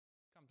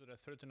to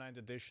the 39th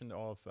edition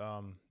of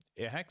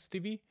Airhacks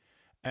TV,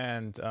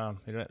 and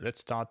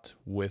let's start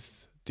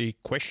with the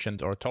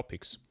questions or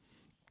topics.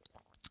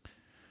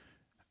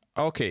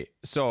 Okay,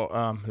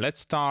 so let's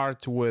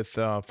start with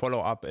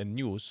follow-up and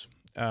news.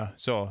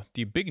 So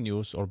the big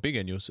news or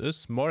bigger news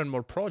is more and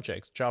more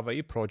projects, Java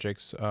EE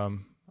projects,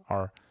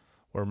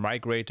 were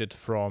migrated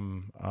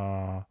from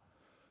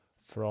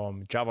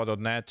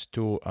java.net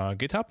to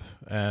GitHub,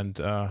 and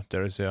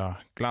there is a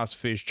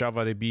Glassfish,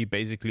 JavaDB.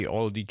 Basically,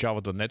 all the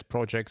java.net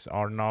projects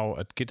are now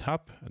at GitHub.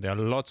 There are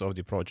lots of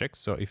the projects,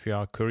 so if you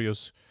are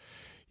curious,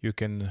 you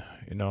can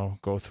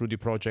go through the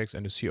projects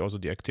and you see also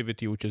the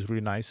activity, which is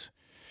really nice.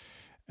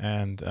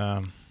 And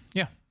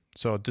yeah,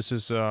 so this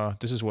is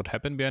what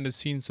happened behind the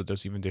scenes. So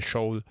there's even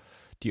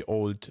the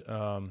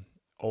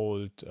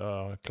old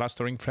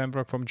clustering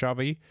framework from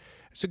Java EE.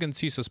 As you can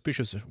see,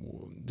 suspicious.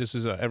 This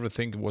is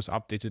everything was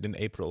updated in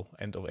April,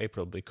 end of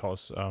April,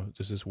 because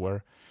this is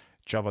where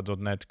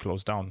java.net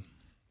closed down.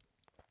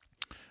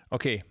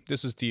 Okay,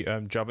 this is the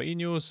Java EE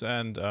news,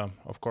 and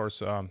of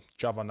course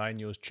Java 9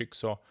 news.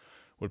 Jigsaw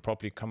will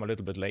probably come a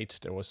little bit late.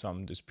 There was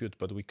some dispute,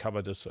 but we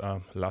covered this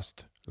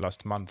last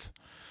month.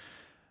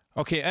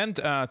 Okay, and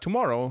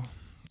tomorrow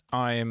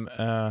I'm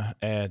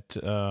at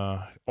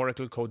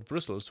Oracle Code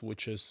Brussels,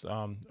 which is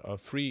a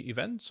free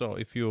event. So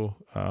if you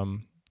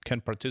can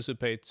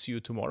participate, see you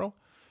tomorrow,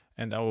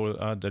 and I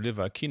will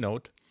deliver a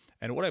keynote.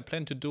 And what I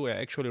plan to do, I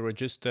actually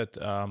registered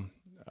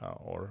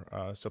or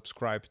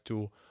subscribed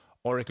to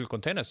Oracle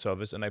Container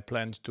Service, and I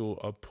planned to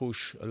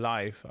push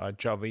live a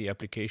Java EE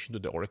application to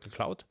the Oracle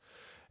Cloud.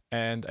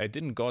 And I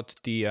didn't got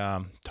the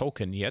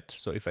token yet,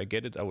 so if I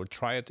get it, I will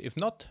try it. If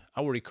not,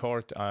 I will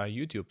record a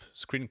YouTube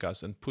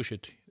screencast and push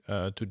it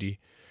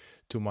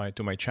to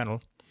my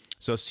channel.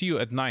 So see you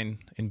at 9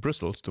 in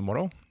Brussels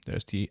tomorrow.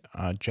 There's the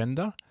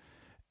agenda,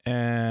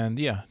 and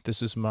yeah,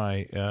 this is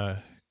my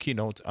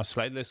keynote, a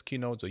slideless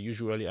keynote. So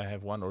usually I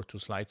have 1 or 2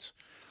 slides,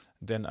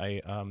 then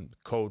I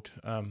code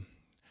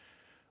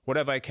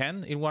whatever I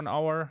can in 1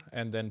 hour,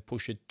 and then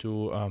push it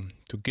to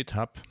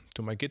GitHub,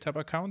 to my GitHub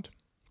account.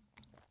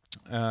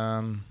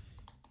 And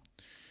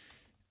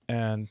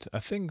I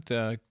think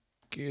the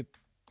Git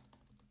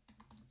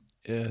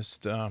is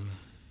the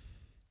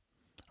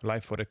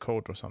live for the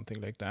code or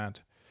something like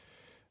that.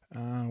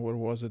 Where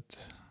was it?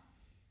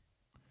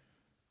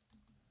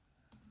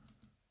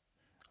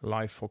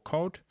 Live for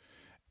code.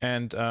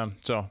 And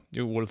so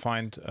you will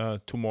find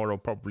tomorrow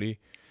probably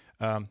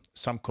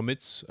some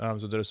commits.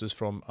 So this is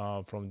from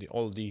all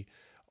the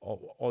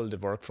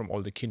work from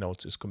all the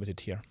keynotes is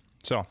committed here.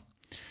 So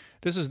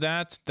this is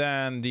that.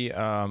 Then the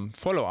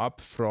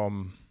follow-up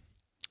from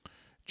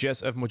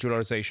JSF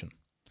modularization.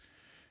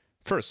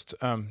 First,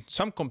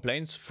 some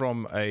complaints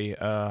from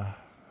a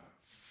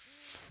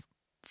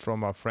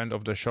friend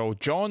of the show,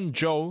 John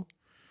Joe,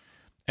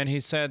 and he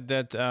said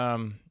that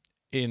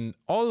in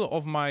all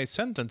of my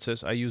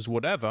sentences I use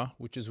whatever,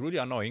 which is really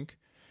annoying.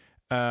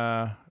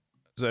 So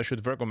I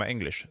should work on my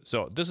English.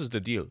 So this is the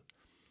deal.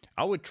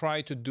 I would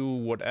try to do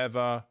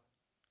whatever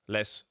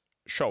less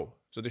show.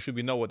 So there should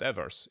be no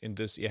whatevers in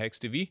this Airhacks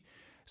TV.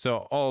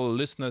 So all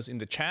listeners in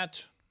the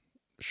chat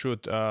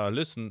should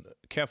listen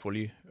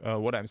carefully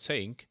what I'm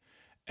saying.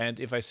 And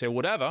if I say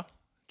whatever,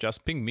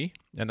 just ping me,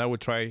 and I will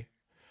try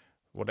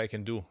what I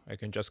can do. I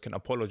can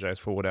apologize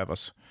for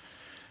whatevers.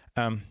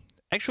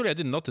 Actually, I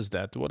didn't notice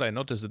that. What I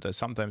noticed is that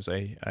sometimes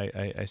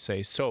I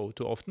say so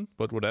too often,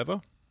 but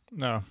whatever.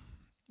 No,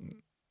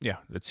 yeah,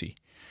 let's see.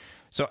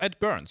 So Ed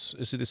Burns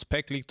is the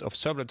spec lead of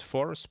Servlet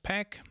 4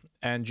 spec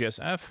and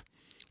JSF.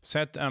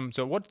 Said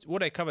so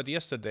what I covered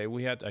yesterday,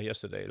 we had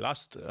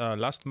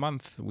last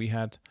month we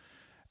had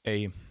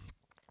a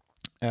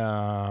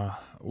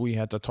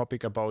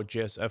topic about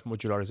JSF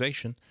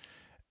modularization,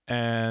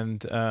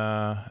 and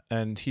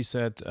he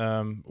said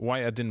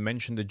why I didn't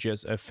mention the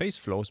JSF phase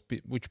flows,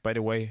 which by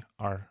the way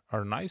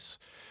are nice.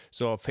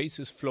 So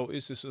phases flow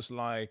is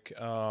like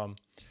a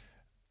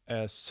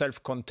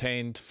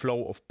self-contained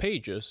flow of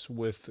pages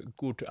with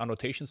good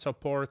annotation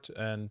support,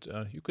 and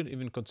you could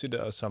even consider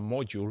as a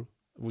module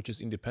which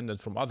is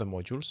independent from other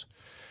modules.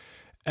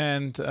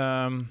 And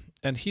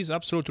he's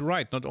absolutely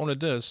right. Not only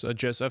this,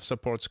 JSF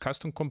supports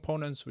custom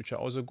components, which are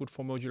also good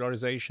for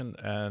modularization,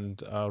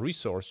 and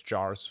resource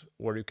jars,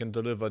 where you can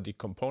deliver the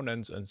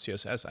components and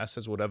CSS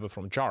assets, whatever,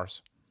 from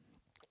jars.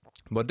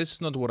 But this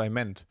is not what I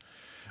meant.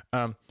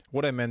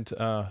 What I meant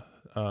the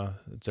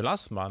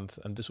last month,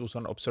 and this was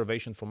an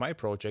observation for my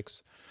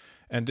projects,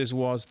 and this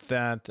was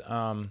that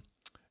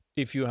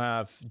if you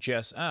have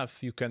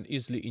JSF, you can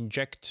easily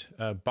inject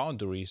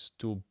boundaries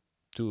to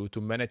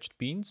managed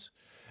beans,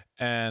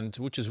 and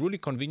which is really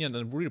convenient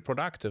and really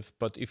productive.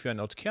 But if you are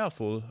not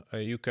careful,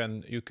 you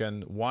can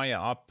wire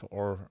up,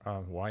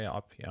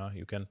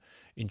 you can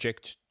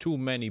inject too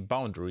many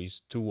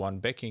boundaries to one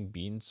backing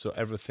bean, so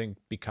everything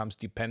becomes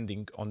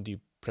depending on the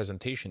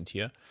presentation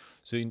tier.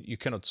 So you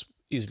cannot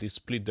easily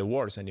split the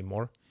wars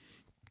anymore,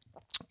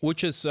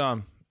 which is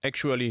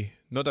actually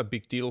not a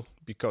big deal,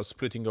 because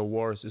splitting a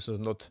wars is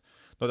not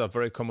a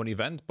very common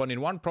event. But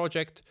in one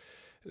project,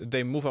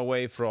 they move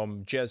away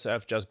from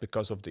JSF just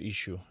because of the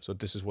issue. So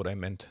this is what I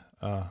meant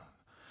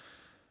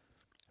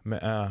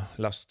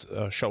last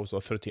show, so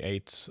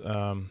 38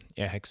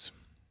 airhacks.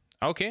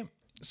 Okay,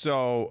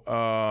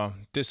 so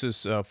this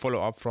is a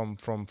follow-up from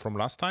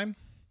last time.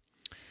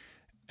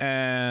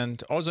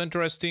 And also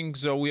interesting,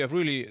 so we have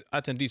really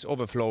attendees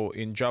overflow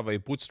in Java EE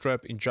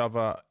Bootstrap, in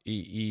Java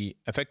EE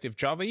Effective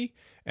Java EE,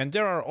 and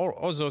there are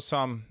also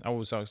some,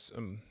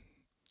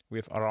 we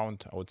have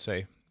around, I would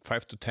say,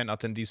 5 to 10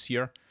 attendees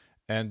here,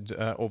 and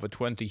over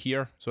 20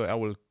 here.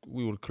 So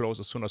we will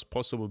close as soon as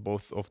possible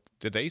both of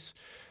the days.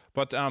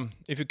 But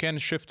if you can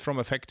shift from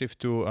effective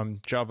to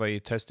Java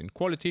EE test in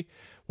quality,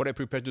 what I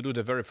prepared to do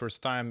the very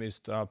first time is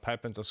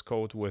pipelines as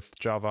code with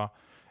Java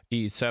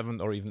EE 7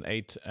 or even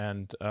 8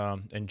 and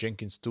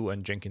Jenkins 2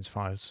 and Jenkins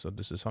files. So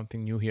this is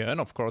something new here,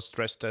 and of course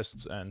stress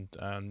tests and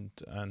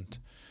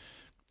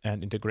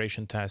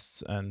integration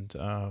tests and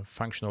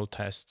functional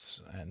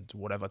tests and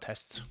whatever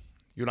tests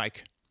you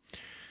like.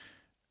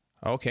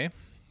 Okay,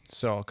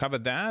 so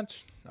covered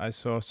that. I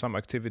saw some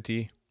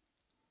activity.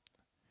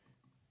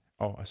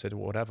 Oh, I said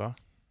whatever.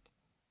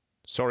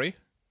 Sorry.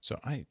 So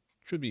I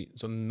should be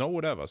no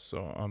whatever.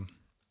 So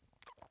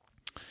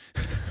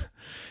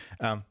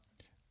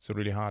so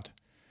really hard.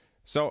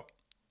 So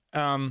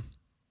follow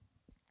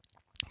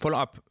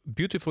up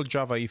beautiful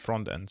Java EE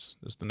front ends.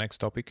 This is the next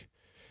topic,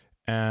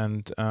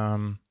 and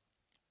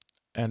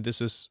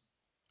this is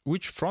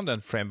which front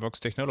end frameworks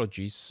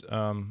technologies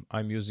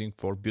I'm using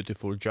for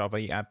beautiful Java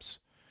EE apps.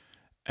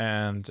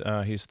 And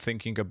he's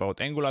thinking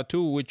about Angular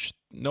 2, which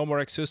no more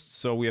exists.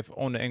 So we have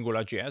only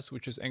Angular JS,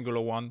 which is Angular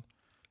 1,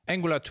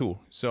 Angular 2.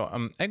 So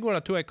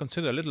Angular 2 I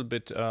consider a little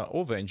bit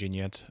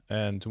over-engineered.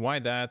 And why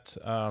that?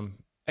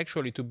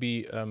 Actually, to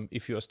be,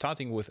 if you are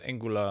starting with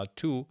Angular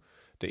 2,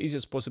 the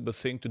easiest possible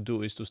thing to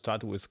do is to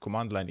start with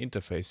command line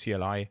interface,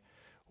 CLI,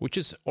 which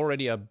is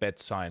already a bad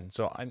sign.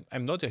 So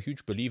I'm not a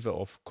huge believer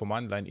of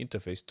command line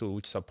interface tool,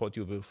 which support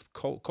you with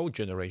code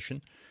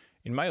generation.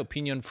 In my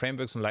opinion,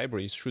 frameworks and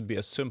libraries should be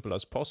as simple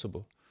as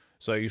possible.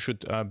 So you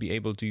should be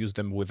able to use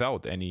them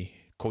without any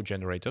code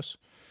generators.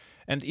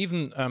 And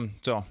even,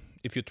 so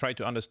if you try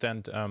to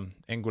understand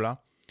Angular,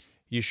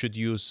 you should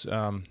use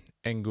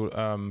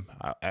Angular.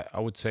 I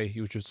would say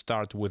you should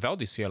start without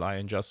the CLI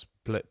and just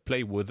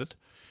play with it.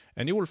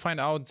 And you will find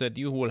out that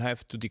you will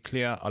have to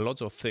declare a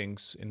lot of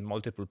things in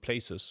multiple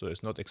places. So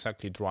it's not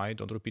exactly dry,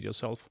 don't repeat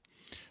yourself.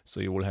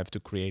 So you will have to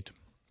create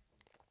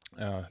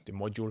the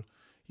module.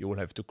 You will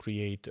have to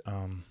create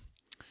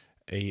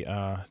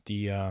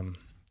the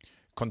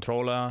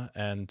controller,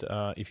 and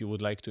if you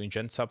would like to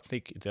ingest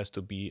something, it has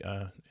to be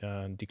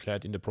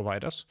declared in the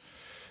providers.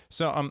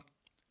 So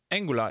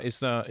Angular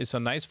is a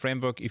nice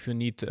framework if you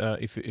need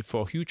if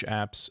for huge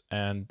apps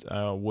and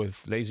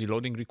with lazy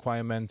loading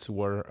requirements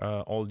where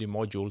all the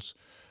modules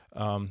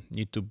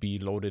need to be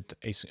loaded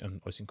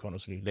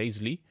asynchronously,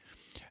 lazily.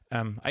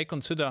 I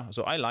consider,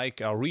 so I like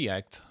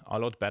React a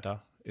lot better.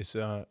 It's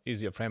an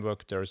easier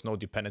framework. There is no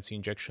dependency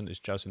injection. It's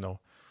just, you know,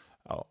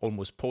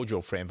 almost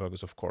Pojo framework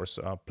is, of course,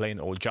 plain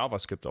old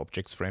JavaScript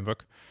objects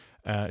framework.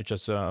 It's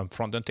just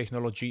front-end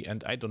technology,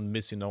 and I don't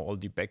miss, you know, all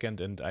the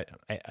backend. And I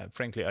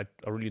frankly, I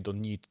really don't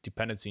need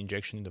dependency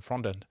injection in the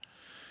front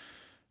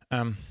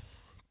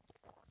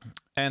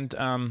end.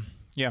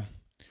 Yeah.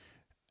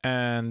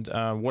 And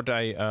what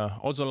I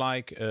also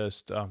like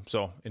is,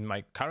 so in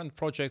my current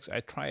projects, I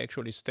try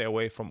actually stay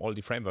away from all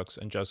the frameworks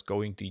and just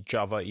going the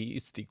Java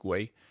EE-istic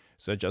way.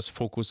 So just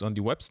focus on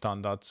the web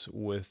standards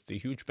with the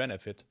huge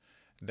benefit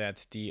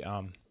that the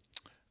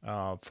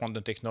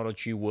front-end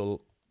technology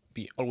will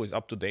be always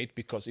up to date,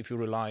 because if you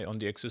rely on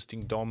the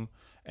existing DOM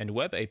and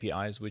web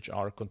APIs, which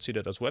are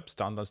considered as web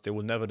standards, they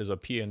will never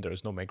disappear and there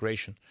is no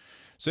migration.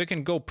 So you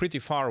can go pretty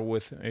far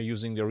with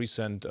using the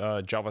recent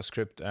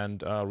JavaScript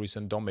and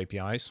recent DOM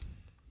APIs.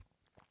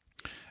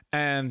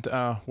 And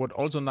what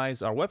also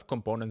nice are web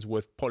components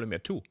with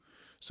Polymer 2.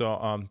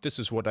 So this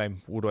is what I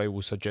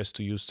would suggest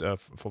to use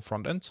for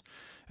front ends.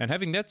 And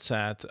having that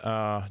said,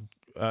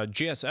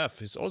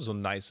 JSF is also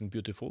nice and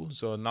beautiful.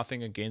 So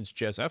nothing against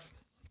JSF.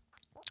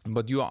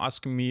 But you are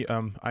asking me,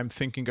 I'm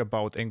thinking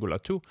about Angular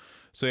 2.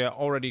 So you're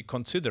already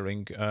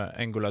considering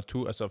Angular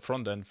 2 as a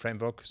front-end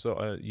framework.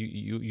 So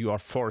you are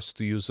forced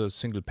to use a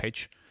single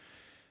page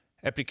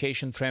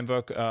application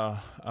framework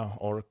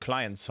or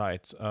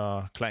client-side,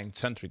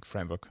 client-centric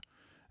framework.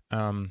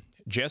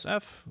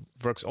 JSF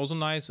works also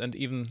nice, and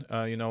even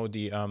you know,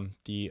 the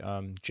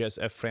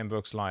JSF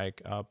frameworks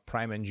like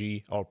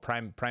PrimeNG or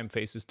Prime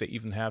Faces, they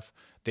even have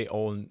their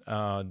own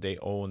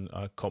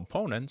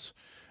components.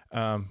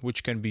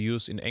 Which can be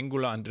used in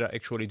Angular, and they're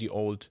actually the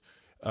old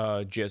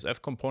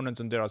JSF components,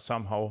 and they are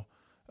somehow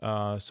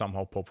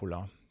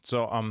popular.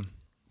 So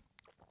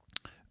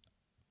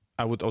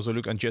I would also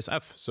look at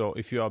JSF. So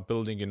if you are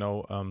building, you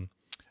know,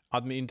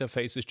 admin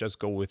interfaces, just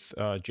go with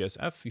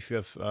JSF. If you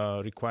have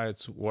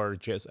requirements where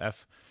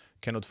JSF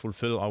cannot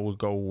fulfill, I will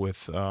go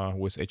with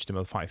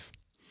HTML5.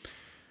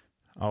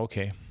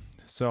 Okay,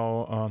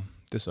 so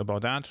this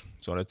about that.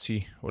 So let's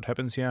see what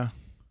happens here.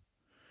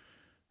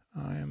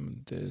 I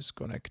am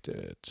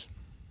disconnected.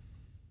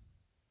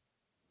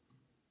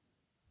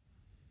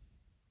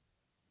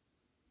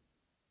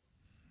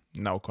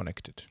 now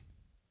connected.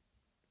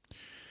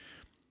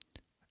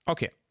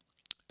 Okay.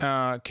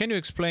 Can you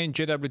explain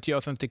JWT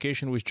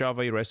authentication with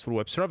Java RESTful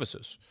web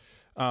services?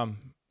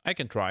 I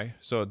can try.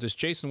 So this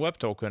JSON Web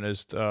Token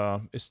is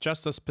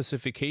just a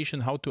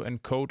specification how to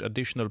encode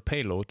additional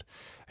payload,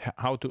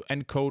 how to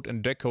encode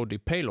and decode the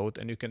payload,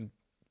 and you can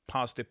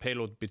pass the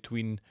payload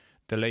between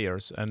the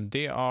layers. And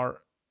they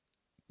are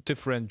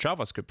different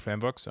JavaScript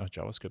frameworks,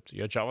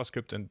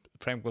 JavaScript and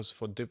frameworks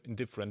for in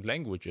different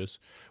languages,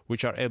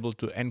 which are able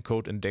to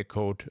encode and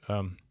decode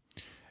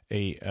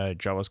a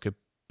JavaScript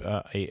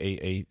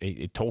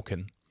a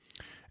token.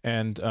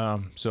 And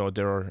so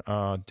there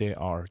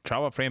are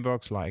Java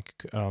frameworks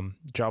like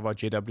Java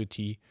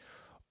JWT,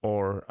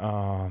 or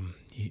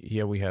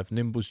here we have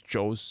Nimbus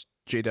JOS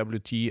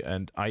JWT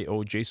and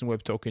IO JSON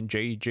Web Token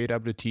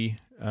JWT,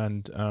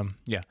 and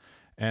yeah,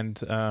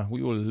 and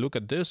we will look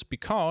at this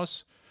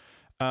because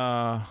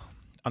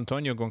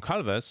Antonio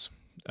Goncalves,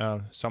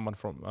 someone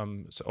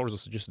from also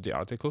suggested the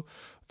article,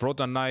 wrote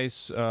a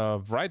nice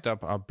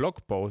write-up, a blog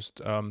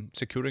post,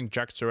 securing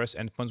JAX-RS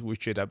endpoints with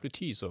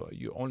JWT. So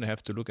you only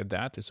have to look at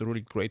that. It's a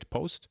really great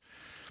post.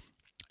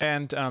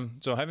 And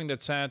so having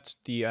that said,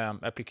 the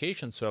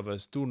application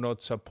servers do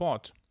not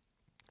support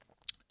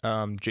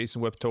JSON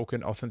Web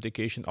Token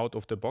authentication out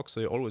of the box.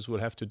 They always will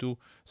have to do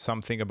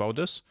something about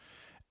this.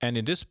 And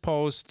in this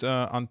post,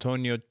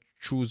 Antonio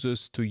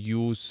chooses to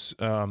use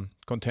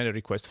container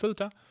request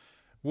filter,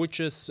 which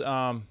is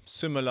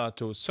similar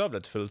to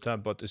servlet filter,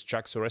 but is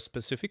JAX-RS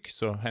specific.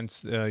 So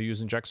hence,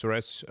 using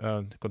JAX-RS,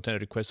 container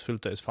request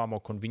filter is far more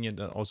convenient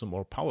and also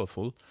more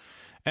powerful.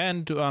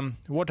 And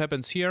what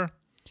happens here?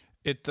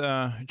 It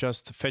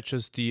just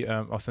fetches the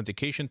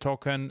authentication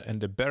token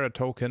and the bearer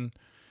token,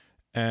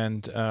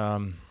 and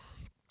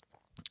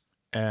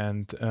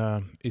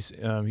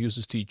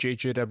uses the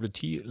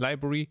JWT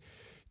library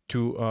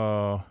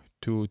to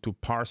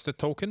parse the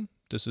token.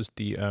 This is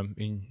the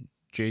in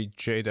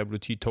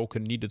JWT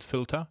token needed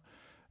filter,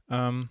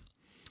 and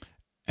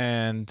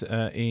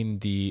in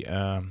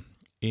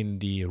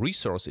the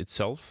resource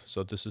itself.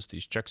 So this is the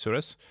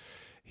JAX-RS.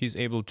 He's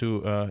able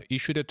to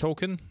issue the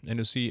token, and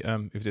you see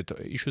if it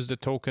issues the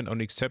token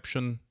on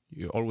exception,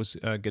 you always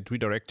get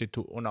redirected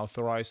to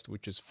unauthorized,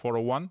 which is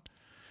 401,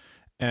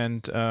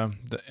 and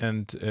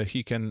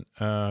he can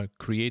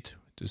create,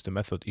 this is the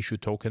method issue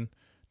token,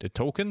 the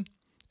token,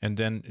 and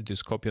then it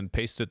is copy and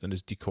pasted and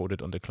is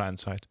decoded on the client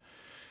side.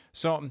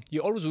 So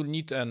you always will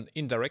need an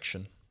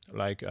indirection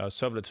like a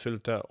servlet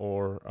filter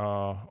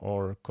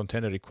or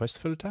container request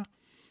filter,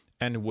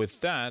 and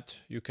with that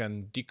you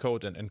can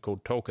decode and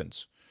encode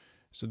tokens.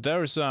 So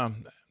there's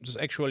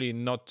actually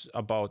not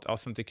about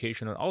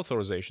authentication and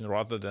authorization,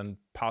 rather than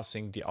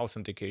passing the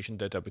authentication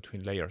data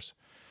between layers.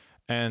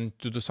 And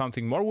to do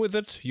something more with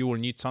it, you will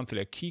need something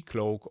like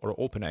Keycloak or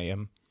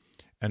OpenIM,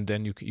 and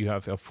then you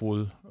have a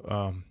full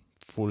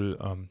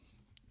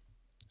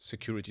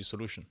security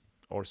solution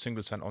or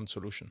single sign-on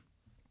solution.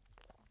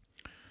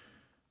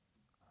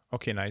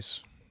 Okay,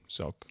 nice.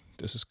 So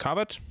this is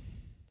covered.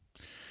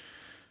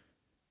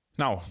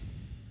 Now,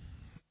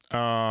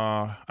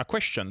 a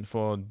question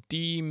for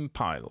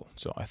Deempile.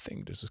 So I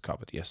think this is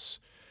covered. Yes.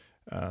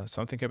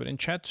 Something happened in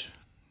chat?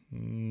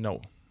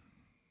 No,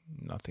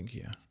 nothing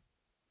here.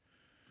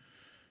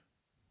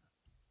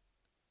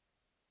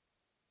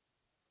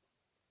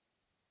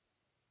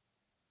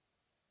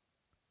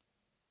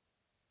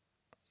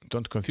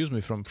 Don't confuse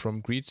me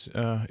from Greet.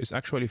 It's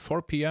actually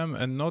 4 p.m.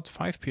 and not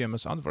 5 p.m.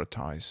 as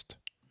advertised.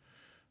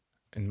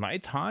 In my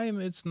time,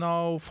 it's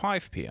now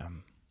 5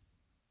 p.m.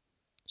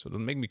 So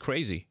don't make me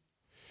crazy.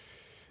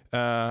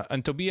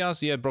 And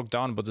Tobias, yeah, broke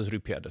down, but it's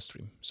repaired the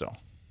stream. So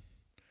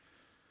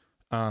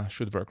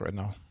should work right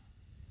now.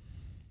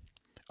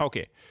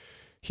 Okay.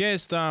 Here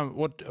is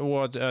what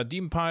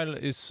Deempile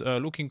is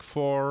looking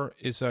for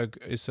is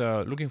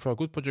looking for a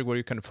good project where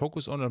you can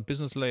focus on a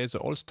business layer. So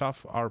all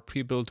stuff are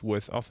pre-built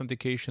with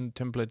authentication,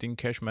 templating,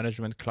 cache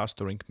management,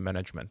 clustering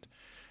management.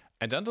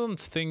 And I don't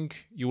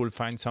think you will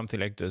find something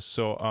like this.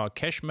 So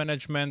cache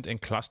management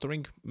and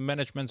clustering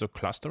management. So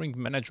clustering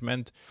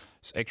management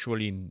is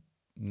actually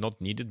not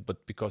needed,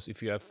 but because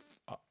if you have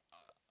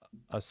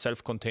a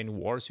self-contained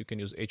wars, you can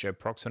use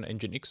HIProxy and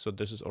Nginx. So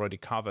this is already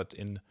covered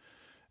in.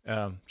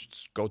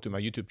 Just go to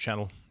my YouTube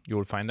channel, you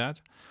will find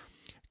that.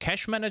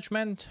 Cache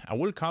management, I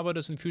will cover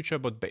this in future,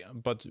 but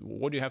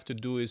what you have to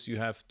do is you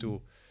have to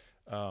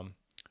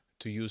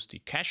use the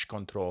cache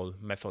control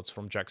methods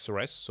from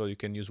JAX-RS, so you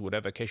can use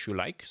whatever cache you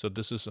like. So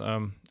this is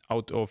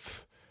out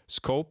of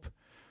scope.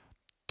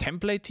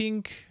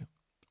 Templating,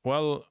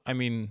 well, I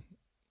mean,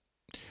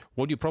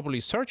 what you're probably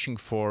searching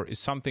for is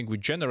something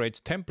which generates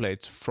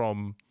templates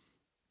from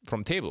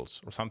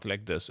tables or something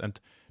like this, and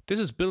this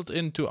is built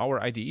into our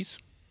IDEs.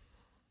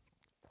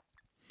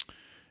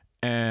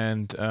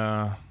 And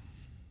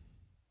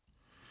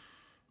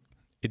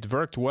it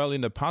worked well in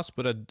the past,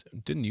 but I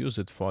didn't use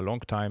it for a long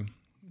time.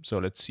 So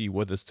let's see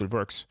whether it still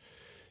works.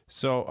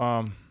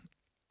 So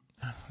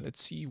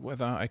let's see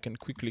whether I can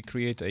quickly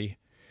create a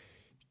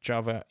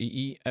Java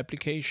EE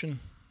application.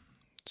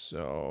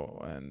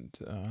 So, and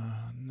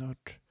not,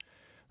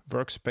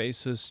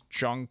 workspaces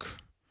junk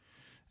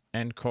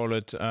and call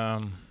it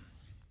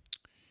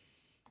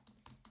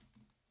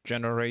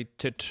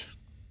generated.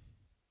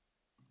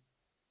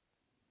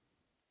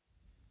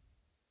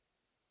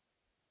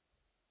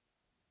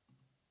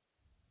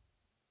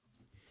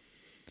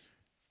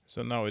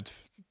 So now it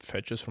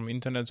fetches from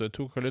internet, so it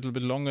took a little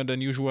bit longer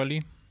than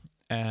usually.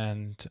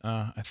 And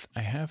I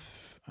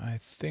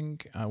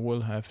think I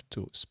will have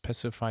to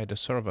specify the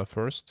server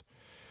first.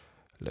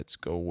 Let's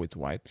go with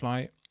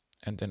whitefly,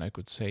 and then I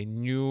could say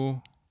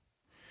new,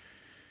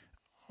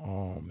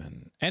 oh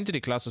man,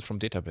 entity classes from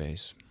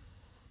database.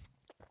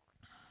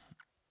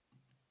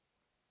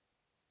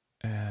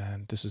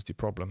 And this is the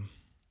problem.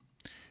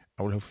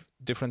 I will have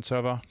different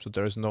server, so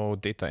there is no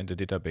data in the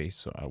database.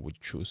 So I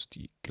would choose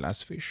the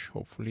Glassfish.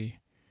 Hopefully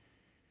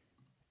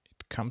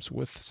it comes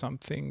with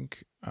something.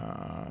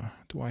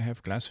 Do I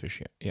have Glassfish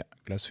here? Yeah,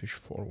 Glassfish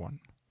 4.1.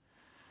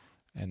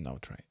 And now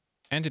try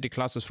entity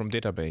classes from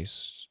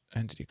database.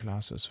 Entity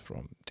classes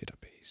from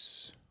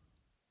database.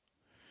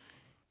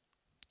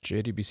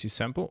 JDBC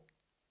sample.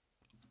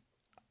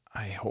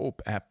 I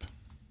hope app.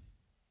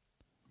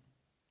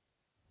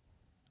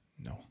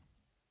 No.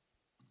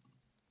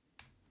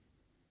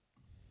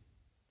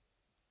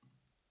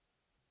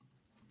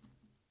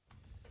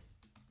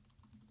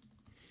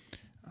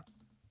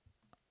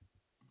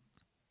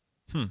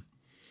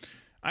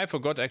 I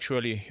forgot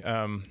actually.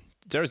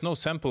 There is no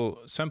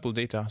sample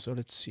data. So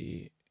let's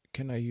see.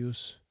 Can I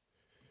use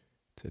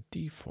the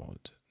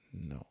default?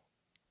 No.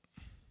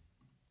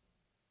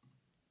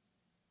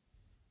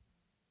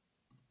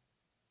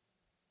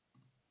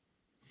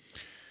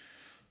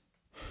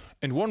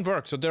 It won't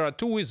work. So there are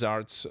two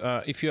wizards.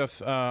 If you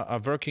have a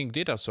working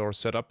data source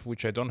set up,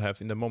 which I don't have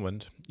in the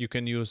moment, you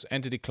can use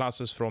entity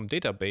classes from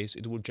database.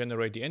 It will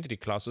generate the entity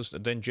classes,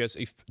 and then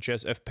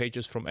JSF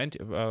pages from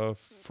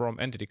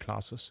entity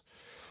classes.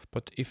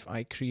 But if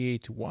I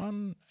create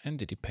one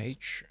entity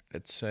page,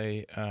 let's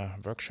say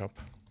workshop,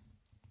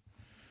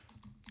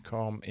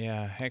 com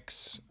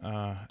airhacks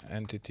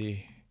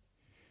entity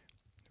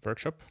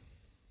workshop,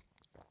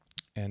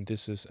 and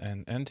this is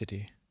an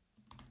entity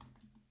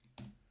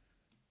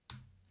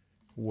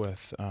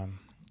with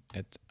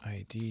at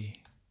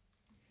ID,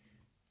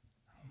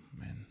 oh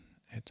man,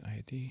 at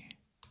ID,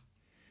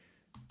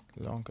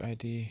 long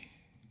ID,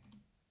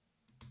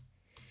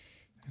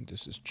 and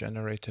this is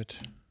generated.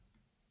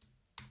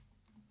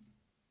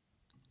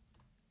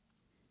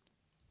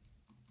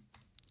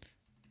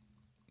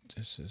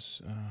 This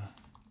is,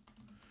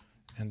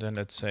 and then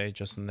let's say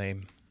just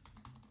name,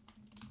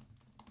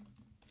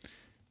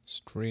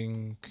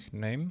 string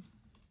name.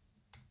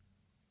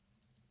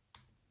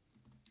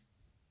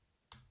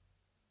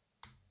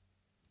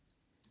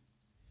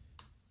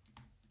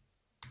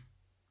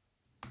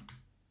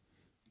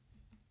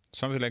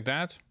 Something like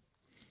that.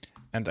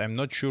 And I'm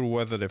not sure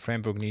whether the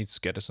framework needs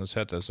getters and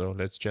setters, so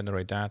let's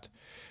generate that.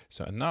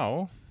 So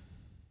now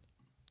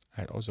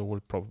I also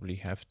will probably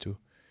have to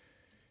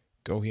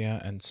go here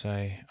and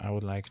say I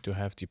would like to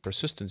have the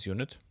persistence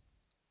unit.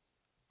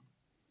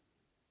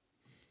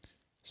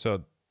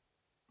 So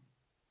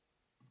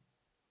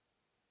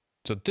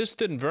this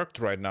didn't work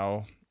right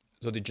now.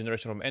 So the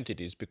generation from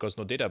entities, because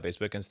no database,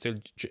 but I can still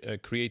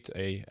create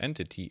a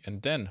entity,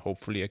 and then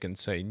hopefully I can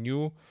say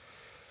new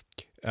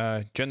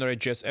generate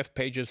JSF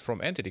pages from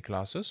entity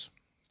classes.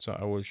 So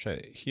I will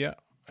say here,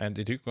 and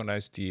it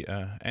recognizes the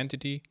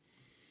entity.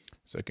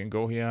 So I can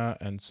go here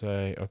and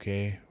say,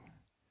 okay,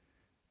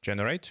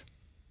 generate.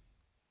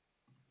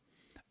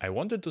 I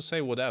wanted to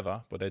say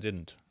whatever, but I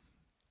didn't.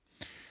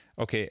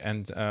 Okay,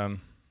 and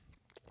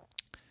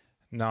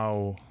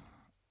now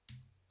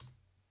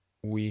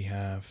we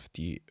have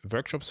the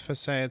workshops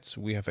facades,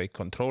 we have a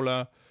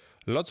controller,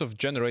 lots of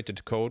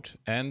generated code,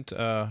 and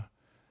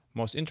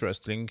most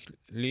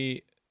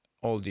interestingly,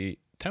 all the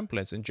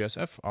templates in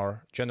JSF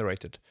are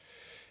generated.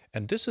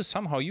 And this is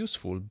somehow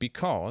useful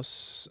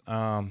because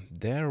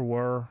there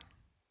were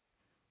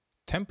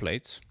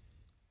templates,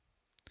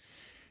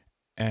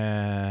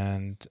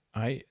 and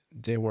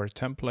there were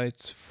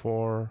templates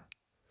for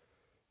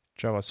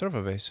Java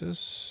server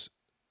bases.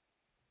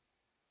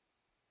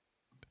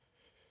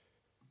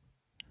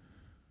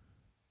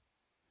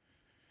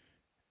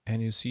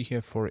 And you see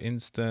here, for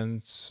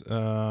instance,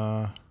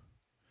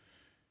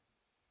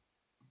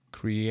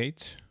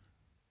 create.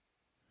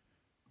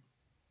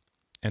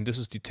 And this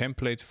is the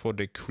template for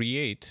the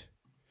create,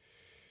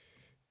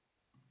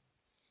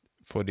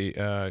 for the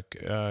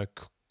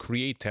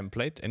create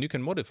template, and you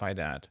can modify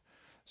that.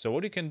 So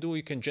what you can do,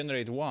 you can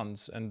generate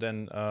once and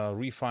then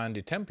refine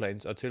the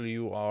templates until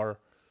you are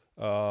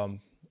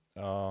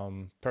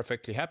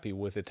perfectly happy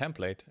with the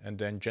template, and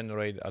then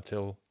generate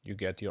until you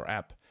get your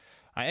app.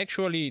 I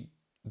actually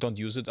don't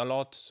use it a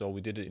lot, so we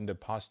did it in the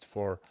past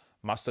for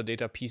master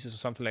data pieces or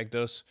something like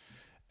this,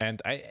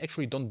 and I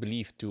actually don't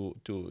believe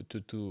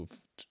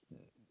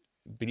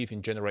believe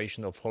in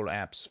generation of whole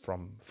apps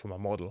from a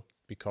model,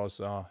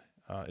 because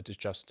it is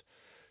just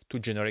too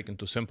generic and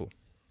too simple.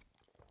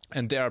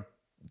 And there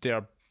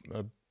are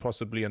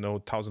possibly,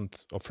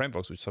 thousands of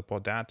frameworks which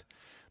support that,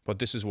 but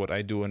this is what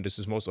I do, and this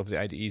is most of the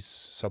IDEs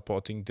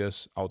supporting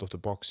this out of the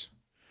box.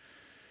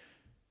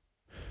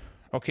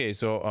 Okay,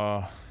 so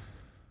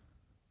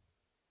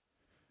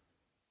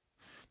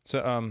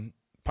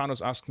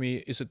Panos asked me,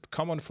 is it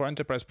common for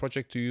enterprise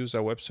project to use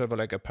a web server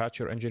like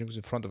Apache or Nginx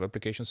in front of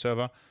application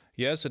server?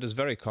 Yes, it is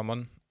very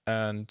common,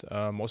 and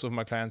most of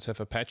my clients have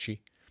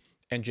Apache.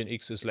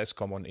 Nginx is less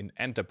common in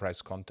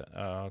enterprise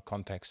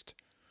context.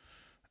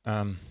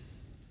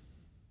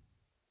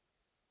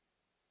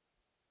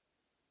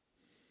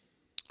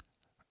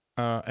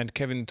 And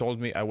Kevin told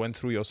me I went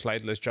through your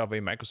slideless Java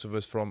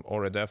microservice from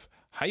OREDEV.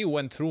 How you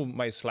went through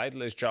my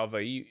slideless Java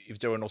if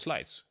there were no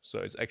slides? So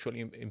it's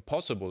actually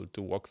impossible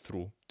to walk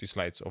through the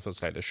slides of the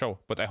slideless show.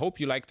 But I hope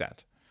you like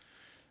that.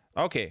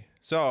 Okay,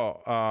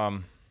 so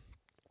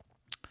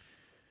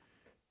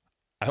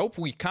I hope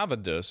we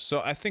covered this.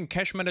 So I think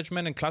cache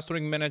management and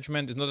clustering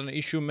management is not an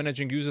issue.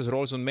 Managing users,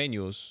 roles, and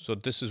menus. So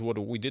this is what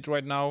we did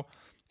right now.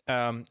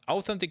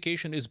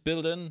 Authentication is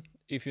built in.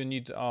 If you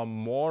need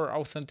more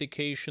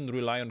authentication,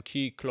 rely on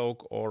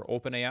Keycloak or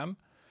OpenAM.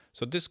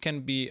 So this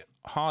can be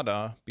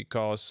harder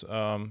because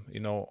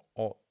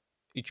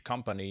each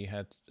company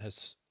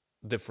has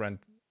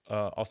different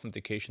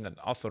authentication and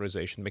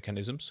authorization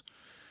mechanisms.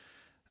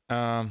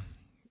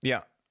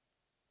 Yeah,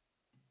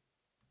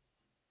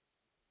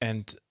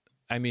 and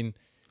I mean,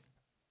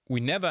 we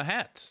never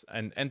had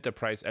an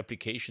enterprise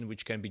application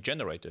which can be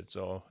generated.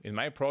 So in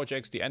my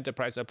projects, the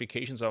enterprise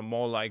applications are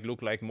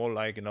look more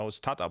like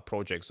startup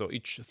projects. So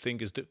each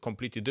thing is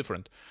completely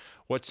different.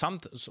 What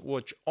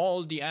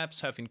all the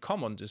apps have in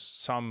common is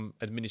some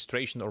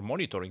administration or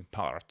monitoring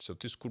part. So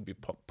this could be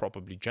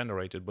probably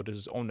generated, but this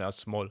is only a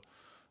small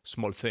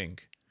thing.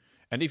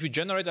 And if you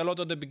generate a lot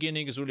at the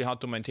beginning, it's really hard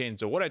to maintain.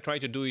 So what I try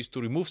to do is to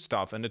remove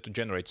stuff and then to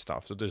generate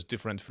stuff. So there's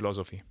different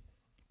philosophy.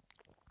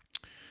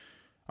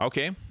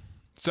 Okay.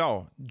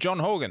 So John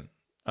Hogan,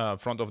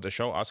 front of the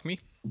show, asked me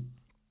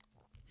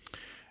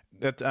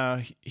that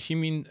he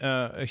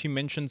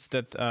mentions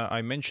that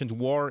I mentioned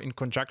war in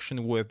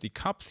conjunction with the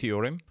CAP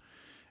theorem,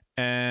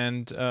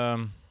 and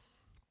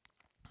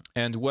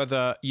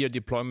whether ER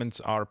deployments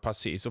are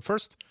passé. So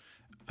first,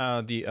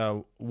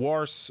 the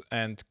wars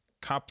and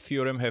CAP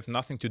theorem have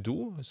nothing to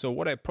do. So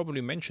what I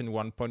probably mentioned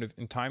one point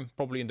in time,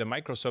 probably in the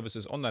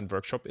microservices online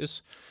workshop,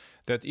 is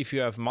that if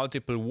you have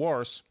multiple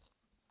wars,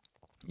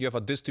 you have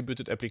a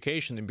distributed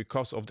application, and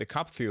because of the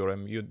CAP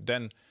theorem, you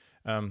then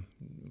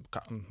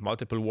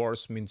multiple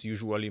wars means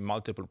usually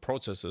multiple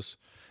processes,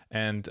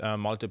 and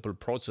multiple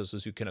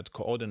processes you cannot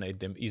coordinate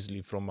them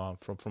easily from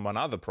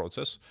another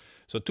process.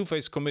 So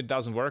two-phase commit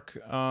doesn't work,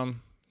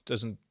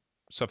 doesn't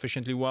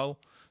sufficiently well.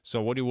 So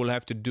what you will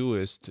have to do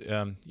is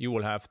you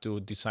will have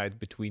to decide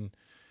between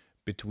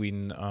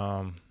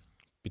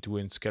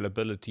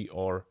scalability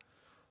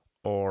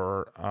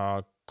or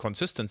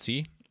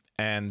consistency.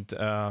 And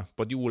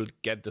but you will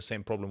get the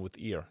same problem with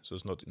EAR, so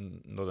it's not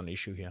an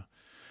issue here.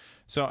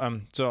 So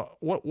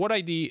what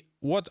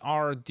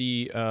are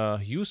the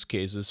use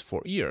cases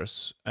for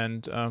EARs?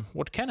 And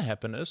what can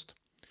happen is,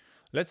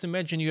 let's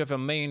imagine you have a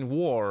main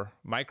war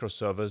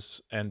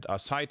microservice and a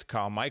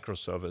sidecar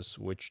microservice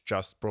which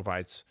just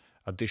provides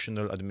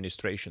additional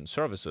administration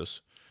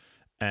services,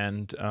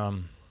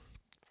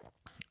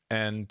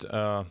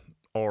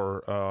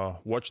 or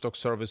watchdog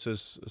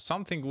services,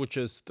 something which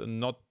is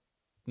not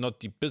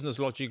the business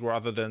logic,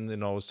 rather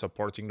than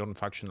supporting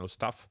non-functional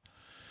stuff.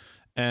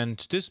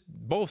 And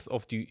both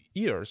of the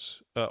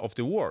EARs of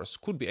the wars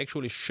could be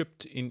actually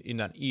shipped in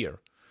an EAR.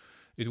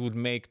 It would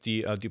make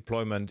the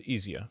deployment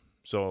easier.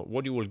 So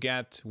what you will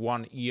get,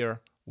 one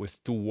EAR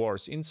with two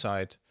wars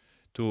inside,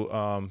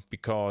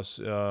 because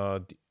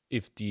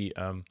if the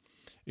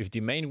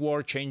main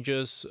war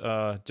changes,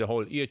 the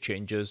whole EAR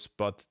changes,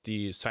 but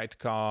the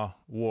sidecar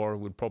war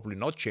will probably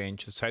not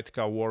change. The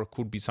sidecar war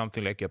could be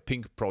something like a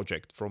pink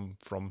project from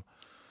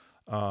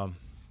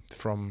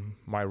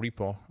my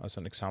repo, as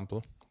an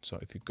example. So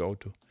if you go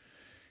to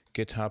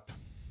GitHub,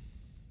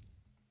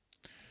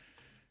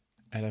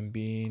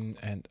 LMBean,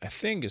 and I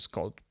think it's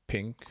called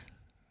pink.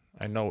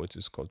 I know it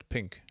is called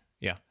pink.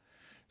 Yeah.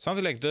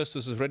 Something like this.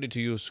 This is ready to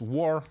use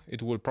war.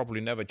 It will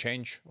probably never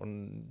change or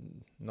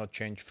not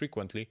change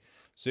frequently.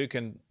 So you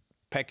can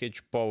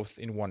package both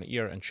in one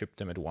EAR and ship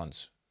them at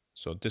once.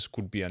 So this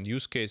could be a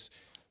use case.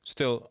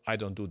 Still, I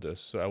don't do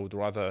this. So I would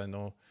rather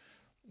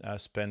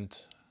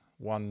spend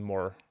one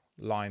more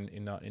line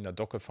in a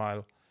Docker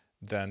file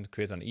than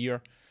create an EAR.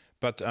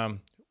 But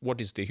what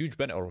is the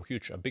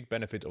a big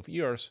benefit of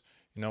EARs?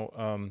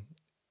 All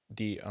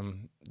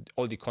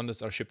the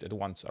contents are shipped at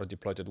once, are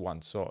deployed at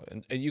once. So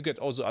and you get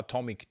also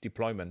atomic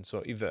deployment.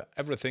 So either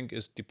everything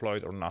is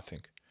deployed or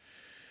nothing.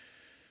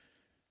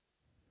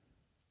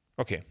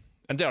 Okay,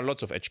 and there are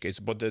lots of edge cases,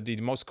 but the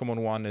most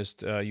common one is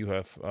you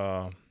have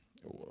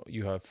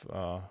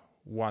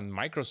one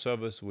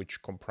microservice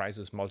which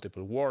comprises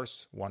multiple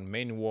wars, one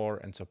main war,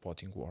 and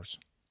supporting wars.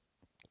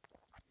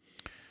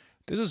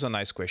 This is a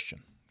nice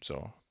question.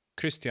 So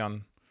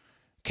Christian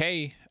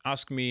K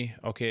asked me,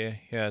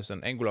 okay, he has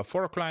an Angular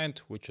 4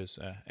 client, which is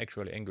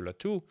actually Angular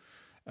 2,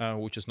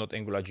 which is not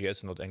Angular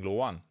JS, not Angular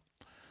 1.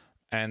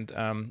 And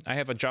I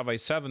have a Java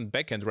 7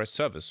 backend REST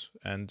service,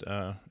 and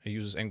it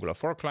uses Angular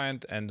 4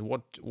 client. And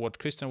what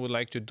Christian would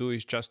like to do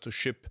is just to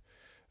ship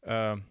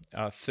a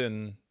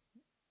thin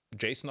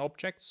JSON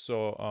object,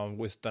 so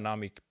with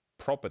dynamic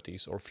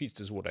properties or feeds.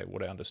 This is what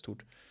I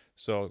understood.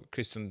 So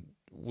Christian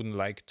wouldn't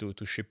like to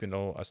ship,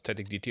 a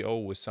static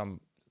DTO with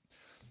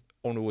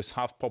only with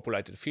half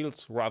populated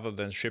fields, rather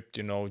than shipped,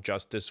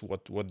 just this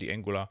what the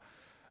Angular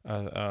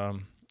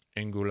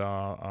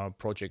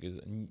project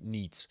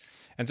needs.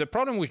 And the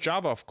problem with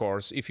Java, of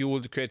course, if you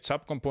would create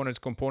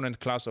subcomponent, component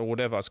class, or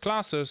whatever as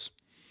classes,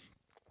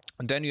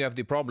 then you have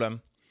the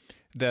problem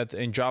that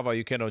in Java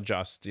you cannot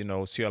just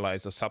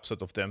serialize a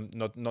subset of them,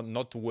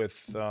 not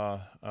with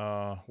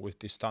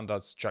the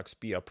standards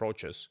JAX-B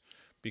approaches,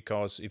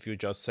 because if you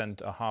just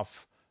send a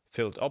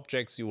half-filled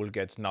objects, you will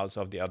get nulls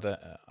of the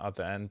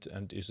other end,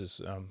 and it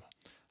is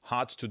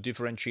hard to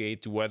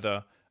differentiate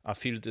whether a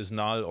field is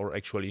null or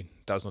actually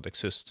does not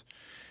exist.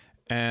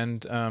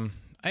 And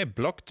I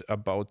blogged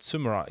about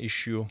similar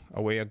issue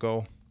a way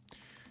ago,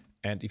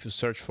 and if you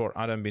search for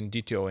Adam bin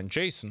DTO and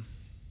JSON,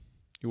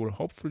 you will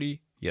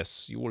hopefully,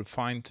 yes, you will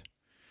find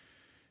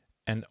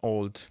an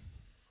old,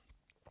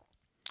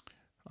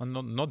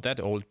 not that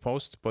old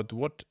post, but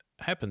what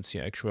happens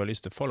here actually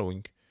is the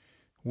following.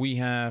 We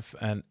have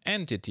an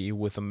entity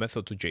with a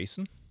method to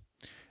JSON,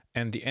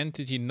 and the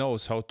entity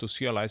knows how to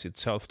serialize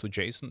itself to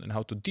JSON and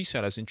how to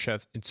deserialize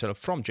itself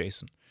from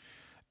JSON.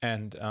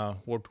 And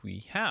what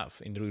we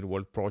have in the real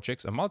world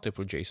projects are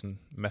multiple JSON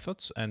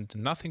methods, and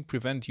nothing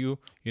prevents you,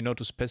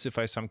 to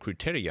specify some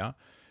criteria.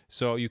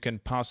 So you can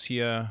pass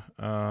here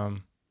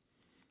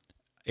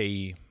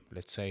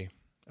let's say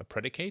a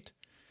predicate,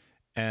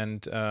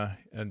 and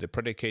the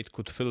predicate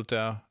could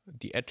filter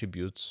the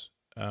attributes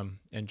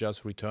and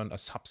just return a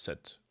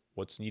subset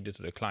what's needed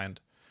to the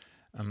client.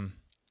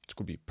 It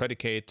could be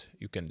predicate.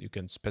 You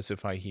can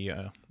specify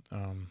here,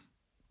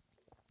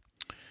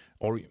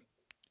 or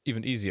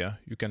even easier,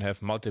 you can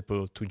have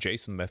multiple to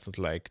JSON methods,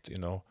 like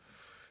to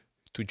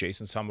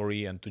JSON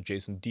summary and to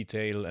JSON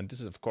detail. And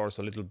this is of course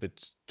a little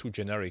bit too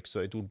generic.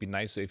 So it would be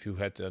nicer if you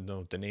had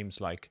the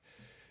names like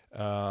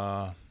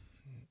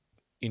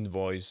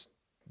invoice,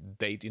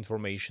 date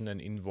information, and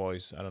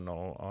invoice, I don't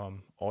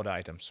know, order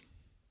items.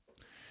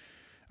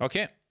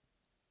 Okay.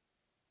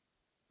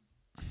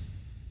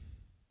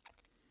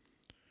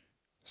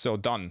 So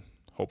done,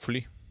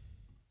 hopefully.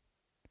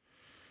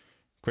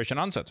 Question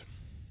answered.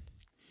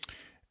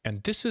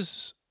 And this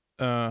is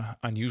an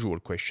unusual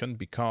question,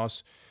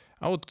 because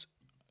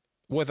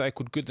whether I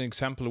could get an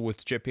example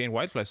with JPA and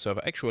Whitefly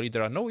server. Actually,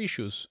 there are no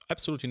issues,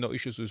 absolutely no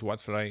issues with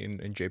Whitefly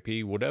in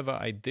JPA. Whatever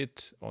I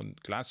did on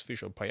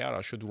Glassfish or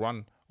Payara should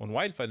run on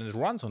Whitefly, and it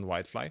runs on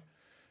Whitefly.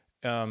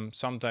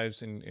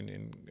 Sometimes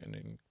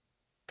in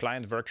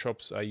client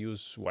workshops, I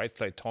use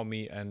Whitefly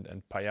Tommy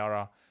and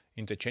Payara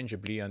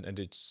interchangeably, and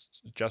it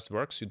just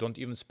works. You don't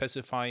even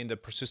specify in the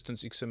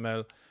persistence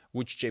XML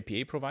which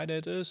JPA provider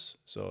it is,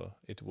 so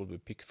it will be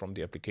picked from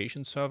the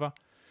application server.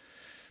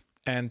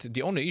 And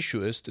the only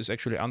issue is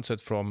actually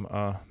answered from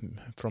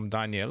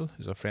Daniel,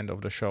 who's a friend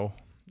of the show,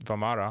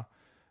 Vamara,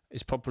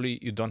 is probably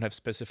you don't have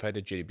specified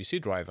a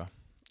JDBC driver.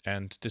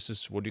 And this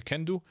is what you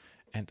can do.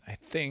 And I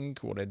think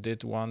what I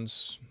did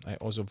once, I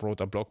also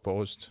wrote a blog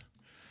post.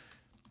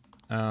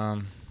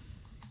 How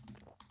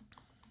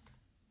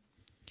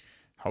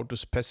to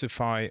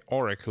specify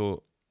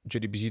Oracle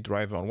JDBC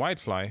driver on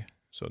Whitefly.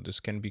 So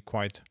this can be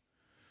quite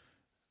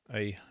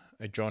a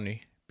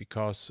journey,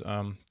 because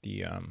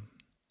you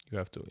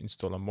have to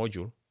install a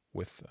module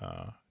with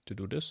to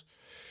do this.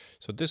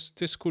 So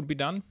this could be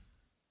done,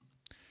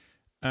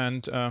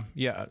 and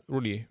yeah,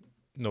 really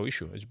no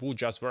issue. It will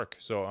just work.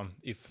 So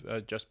if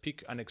just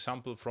pick an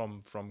example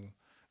from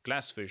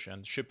Glassfish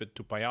and ship it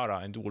to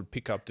Payara, and it will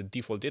pick up the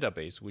default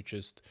database, which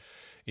is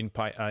in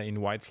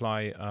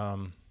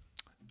Whitefly.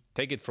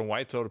 Take it from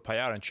Whitefly to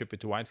Payara and ship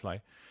it to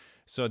Whitefly.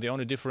 So the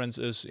only difference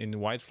is in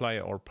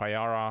Whitefly or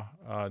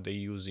Payara, they're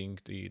using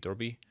the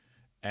Derby,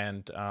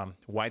 and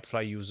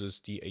Whitefly uses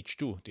the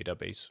H2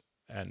 database,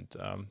 and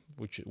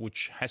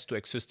which has to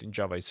exist in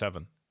Java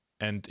 7,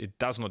 and it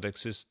does not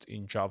exist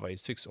in Java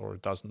 6, or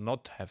it does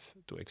not have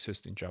to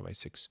exist in Java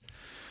 6.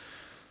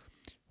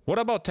 What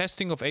about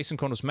testing of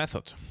asynchronous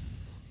method?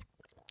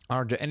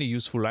 Are there any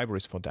useful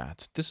libraries for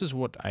that? This is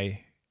what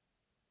I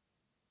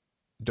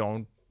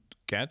don't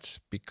get,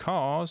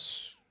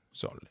 because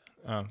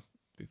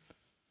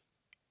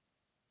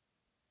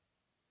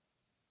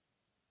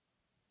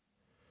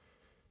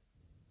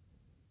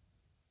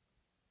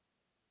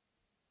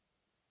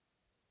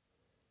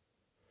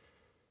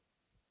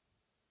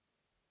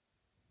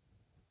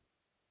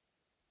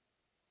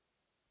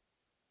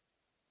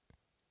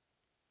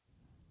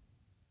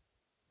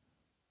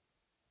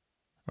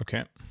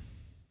okay.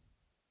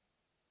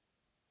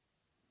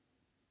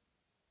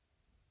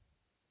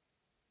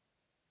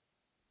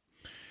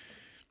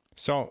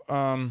 So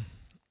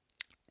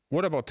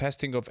what about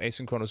testing of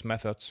asynchronous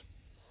methods?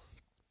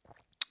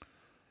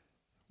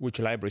 Which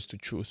libraries to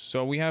choose?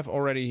 So we have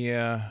already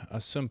here a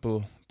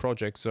simple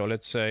project. So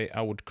let's say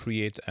I would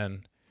create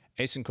an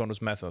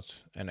asynchronous method,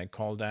 and I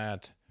call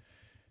that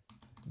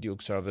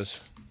Duke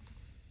service.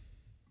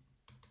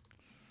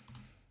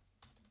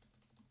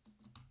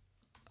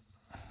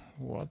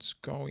 What's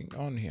going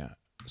on here?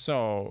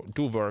 So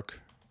do work.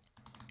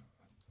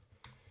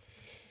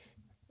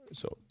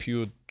 So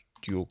pure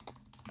Duke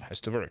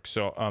has to work.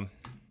 So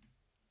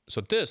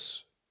so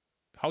this,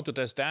 how to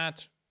test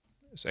that?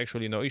 It's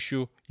actually no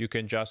issue. You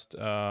can just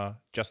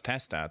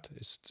test that.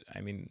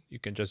 I mean, you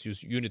can just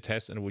use unit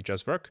tests and it will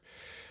just work.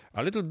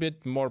 A little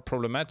bit more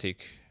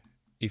problematic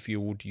if you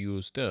would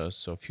use this.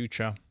 So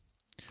future,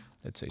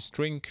 let's say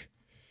string,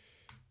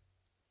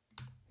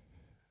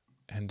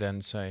 and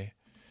then say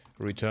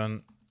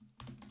return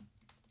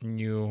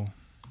new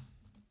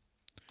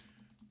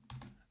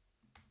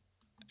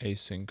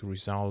async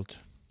result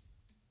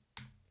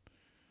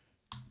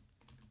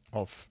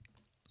of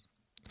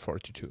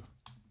 42.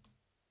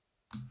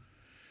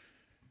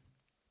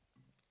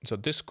 So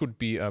this could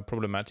be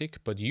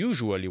problematic, but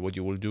usually what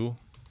you will do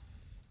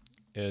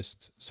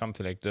is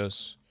something like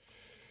this.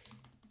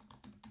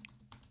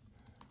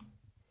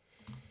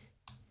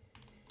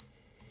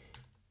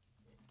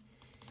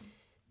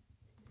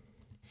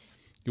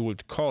 You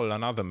would call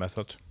another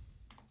method.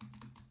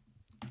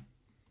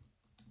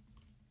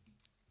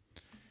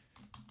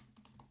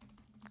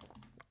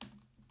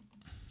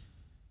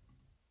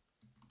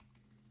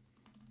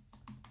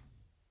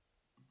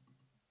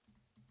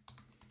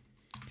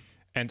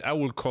 And I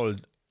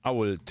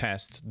will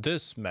test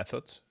this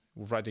method,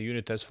 we'll write a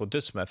unit test for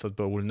this method,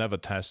 but we'll never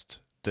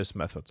test this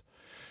method.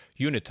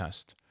 Unit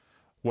test.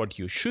 What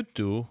you should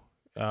do,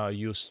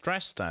 use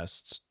stress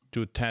tests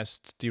to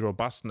test the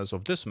robustness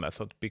of this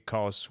method,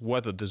 because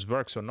whether this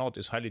works or not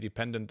is highly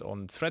dependent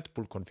on thread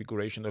pool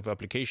configuration of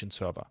application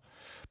server.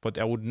 But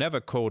I would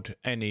never code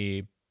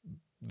any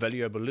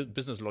valuable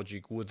business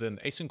logic within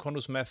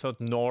asynchronous method,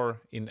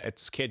 nor in at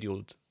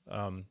scheduled.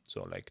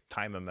 So like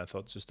timer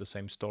methods is the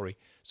same story.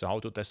 So how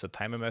to test the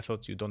timer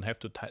methods? You don't have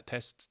to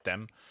test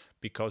them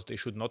because they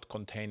should not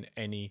contain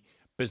any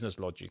business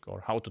logic.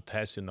 Or how to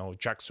test,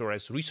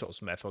 JAX-ORS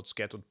resource methods,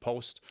 get and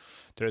post.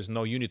 There is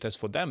no unit test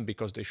for them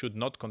because they should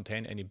not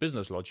contain any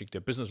business logic. The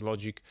business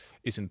logic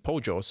is in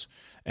POJOs,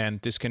 and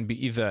this can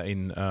be either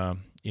in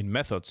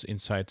methods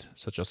inside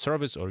such a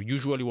service, or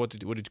usually what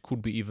it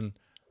could be even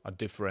a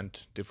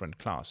different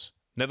class.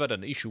 Never had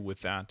an issue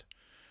with that.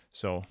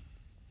 So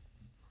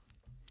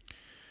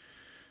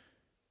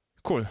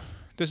cool.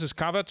 This is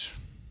covered.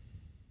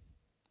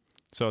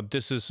 So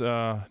this is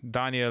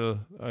Daniel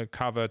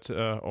covered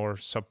or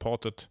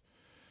supported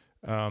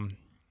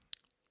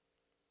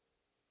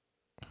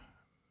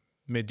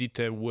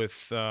Medite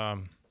with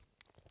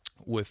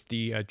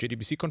the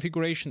JDBC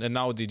configuration, and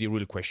now the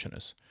real question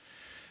is,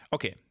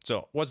 okay,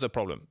 so what's the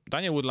problem?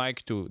 Daniel would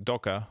like to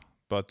Docker,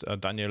 but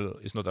Daniel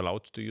is not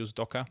allowed to use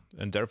Docker,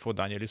 and therefore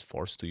Daniel is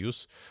forced to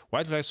use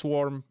Whitefly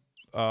Swarm,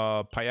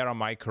 Payara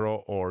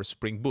Micro, or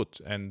Spring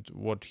Boot. And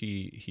what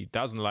he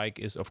doesn't like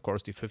is, of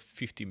course, the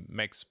 50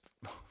 megs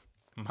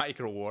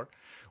micro war,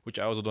 which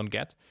I also don't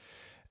get.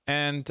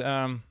 And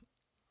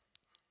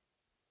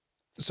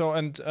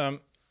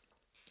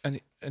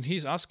and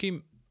he's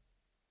asking,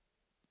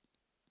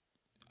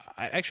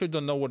 I actually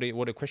don't know what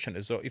the question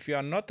is. So if you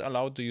are not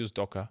allowed to use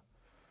Docker,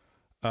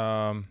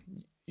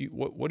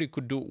 what you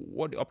could do,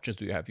 what options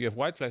do you have? You have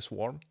Whitefly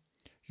Swarm,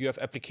 you have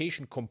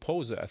Application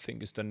Composer, I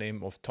think is the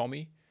name of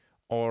Tommy,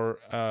 or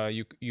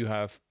you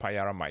have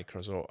Payara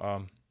Micro. So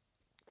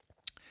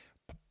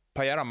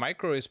Payara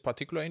Micro is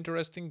particularly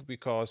interesting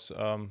because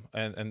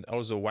and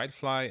also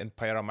Whitefly and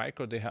Payara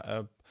Micro,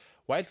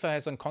 Whitefly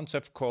has a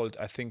concept called,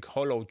 I think,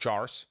 hollow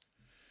jars.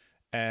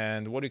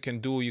 And what you can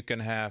do, you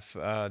can have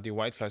the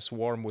Whitefly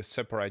Swarm with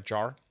separate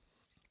jar,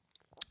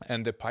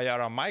 and the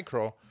Payara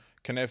Micro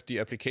can have the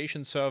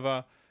application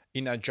server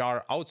in a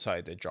jar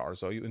outside a jar.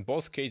 So in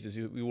both cases,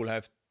 you will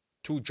have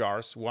two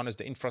jars. One is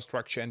the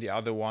infrastructure and the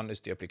other one is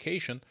the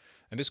application.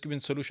 And this could be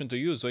a solution to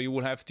use. So you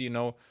will have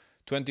the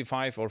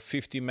 25 or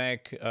 50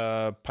 meg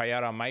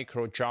Payara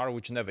Micro jar,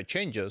 which never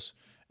changes.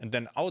 And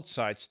then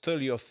outside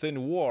still your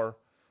thin war,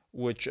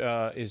 which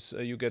is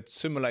you get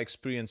similar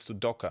experience to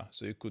Docker.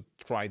 So you could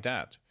try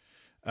that.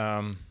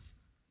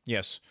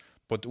 Yes.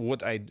 But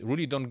what I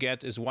really don't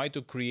get is why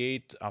to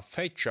create a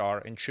fake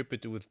jar and ship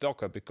it with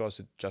Docker, because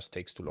it just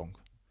takes too long.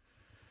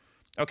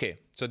 Okay,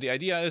 so the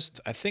idea is,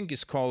 I think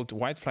it's called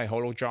Whitefly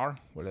Hollow Jar.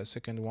 Wait a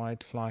second,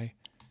 Whitefly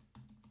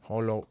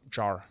Hollow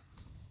Jar.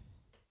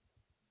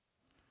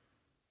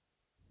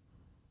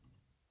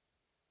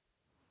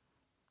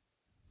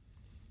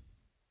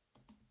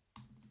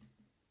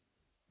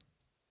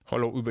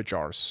 Hollow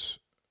Überjars.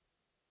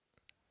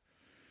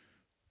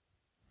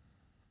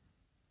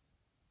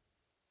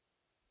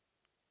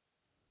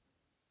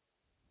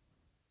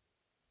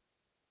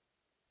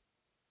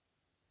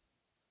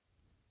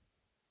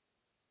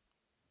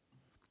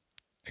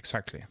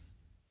 Exactly.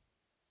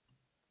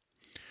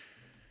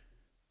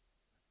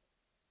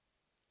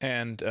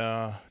 And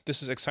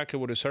this is exactly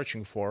what you're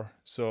searching for.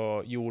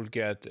 So you will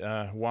get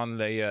one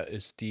layer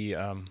is the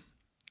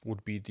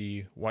would be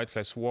the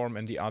Whitefly Swarm,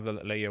 and the other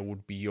layer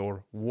would be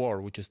your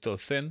war, which is still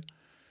thin.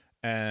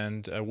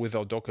 and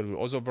without Docker it will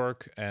also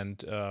work, and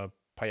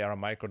Payara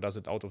Micro does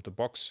it out of the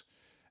box,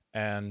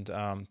 and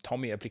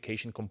Tommy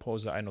Application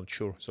Composer, I'm not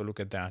sure, so look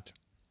at that.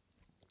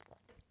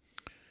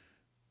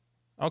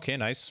 Okay,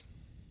 nice.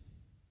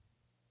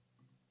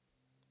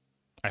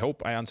 I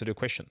hope I answered your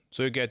question.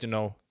 So you get,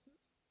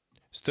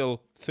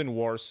 still thin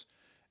wars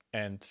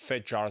and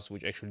fat jars,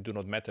 which actually do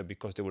not matter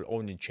because they will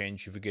only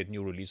change if you get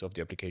new release of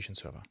the application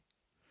server.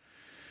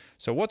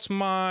 So what's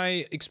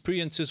my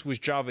experiences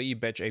with Java EE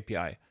Batch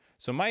API?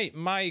 So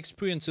my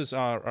experiences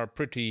are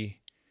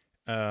pretty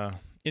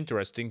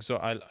interesting. So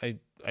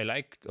I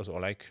like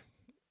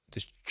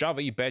this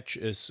Java EE Batch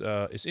is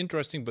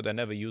interesting, but I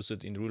never use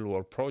it in real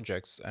world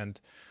projects. And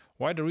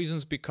why the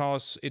reasons?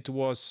 Because it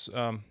was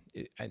I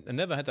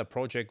never had a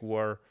project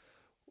where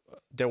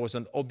there was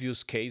an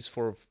obvious case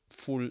for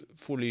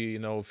fully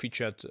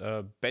featured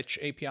batch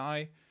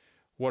API.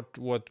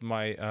 What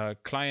my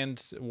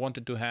client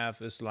wanted to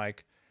have is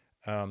like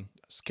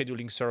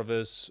scheduling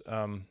service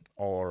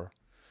or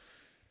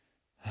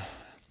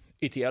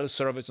ETL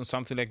service or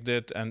something like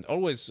that. And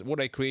always what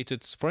I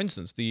created, for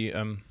instance, the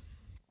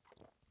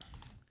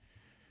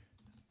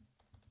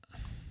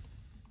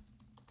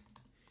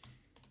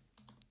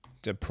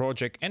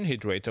project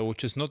nHidrator,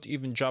 which is not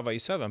even Java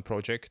E7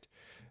 project.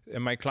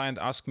 And my client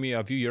asked me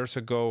a few years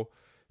ago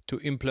to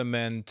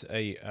implement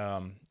a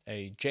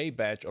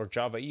JBatch or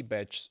Java EE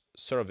Batch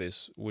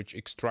service, which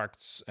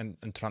extracts and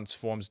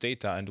transforms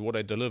data. And what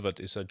I delivered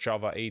is a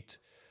Java 8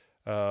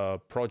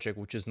 project,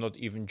 which is not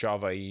even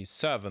Java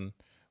E7,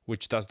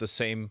 which does the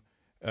same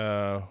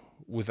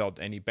without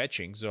any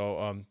batching.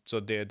 So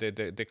so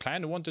the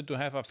client wanted to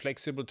have a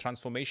flexible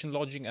transformation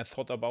logic and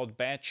thought about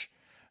batch.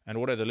 And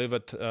what I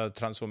delivered,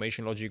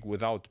 transformation logic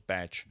without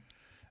batch.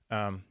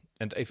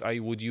 And if I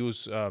would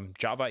use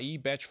Java EE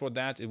Batch for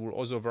that, it will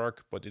also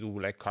work, but it will be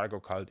like cargo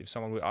cult. If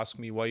someone will ask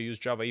me why you use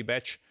Java EE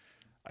Batch,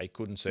 I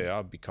couldn't say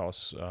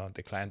because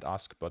the client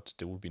asked, but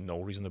there would be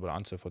no reasonable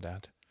answer for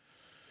that.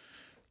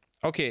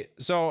 Okay,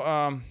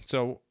 so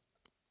so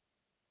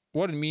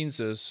what it means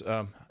is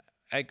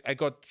I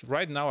got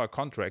right now a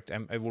contract,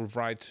 and I will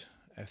write,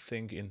 I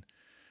think in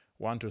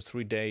 1 to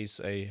 3 days,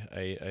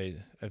 a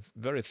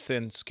very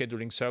thin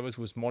scheduling service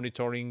with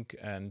monitoring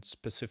and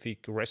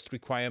specific REST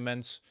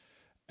requirements.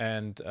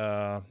 And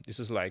this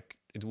is like,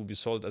 it will be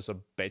sold as a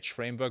batch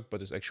framework,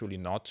 but it's actually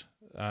not.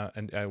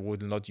 And I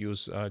would not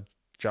use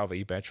Java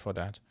EE Batch for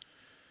that.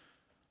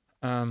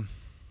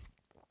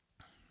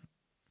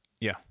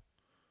 Yeah.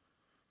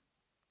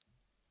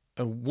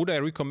 Would I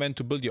recommend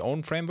to build your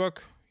own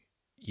framework?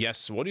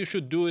 Yes. What you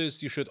should do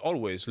is you should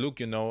always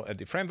look, at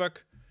the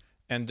framework,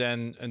 and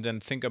then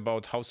think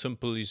about how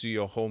simple is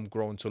your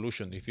homegrown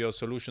solution. If your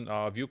solution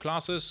are Vue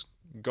classes,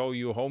 go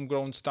your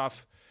homegrown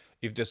stuff.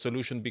 If the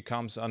solution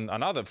becomes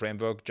another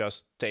framework,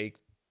 just take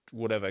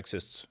whatever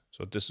exists.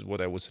 So this is what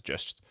I would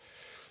suggest.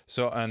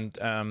 So and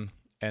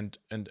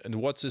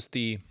what is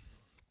the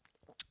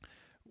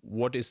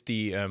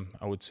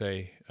I would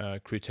say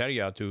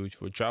criteria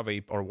for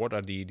Java, or what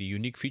are the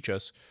unique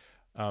features?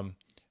 Like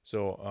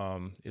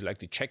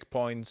the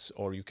checkpoints,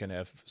 or you can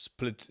have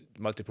split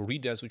multiple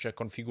readers which are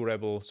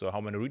configurable. So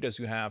how many readers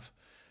you have,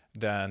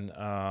 then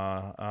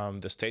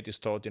the state is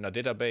stored in a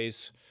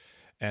database,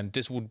 and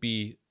this would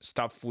be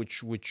stuff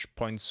which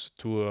points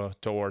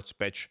towards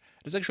batch.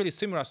 There's actually a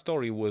similar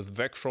story with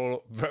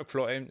workflow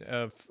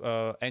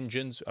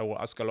engines. I will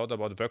ask a lot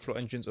about workflow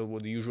engines, or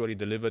what usually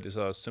delivered is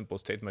a simple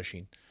state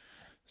machine.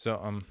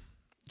 So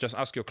just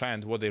ask your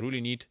client what they really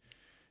need.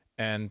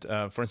 And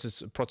for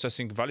instance,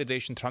 processing,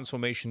 validation,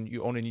 transformation,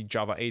 you only need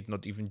Java 8,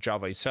 not even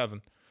Java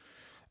E7.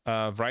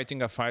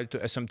 Writing a file to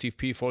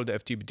SMTP folder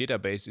FTP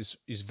database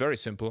is very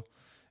simple,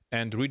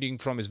 and reading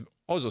from is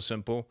also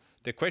simple.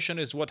 The question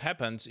is, what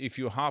happens if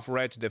you half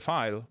read the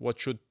file? What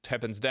should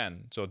happen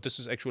then? So this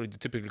is actually the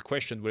typical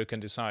question where you can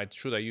decide,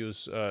 should I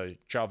use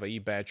Java EE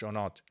Batch or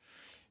not?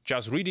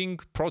 Just reading,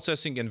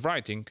 processing, and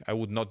writing, I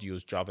would not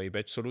use Java EE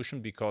Batch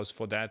solution, because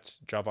for that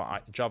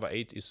Java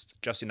 8 is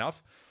just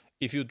enough.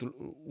 If you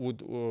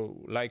would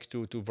like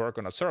to work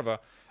on a server,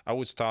 I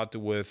would start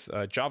with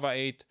Java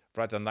 8,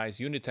 write a nice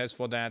unit test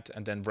for that,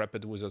 and then wrap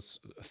it with a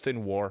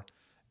thin war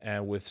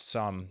with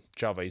some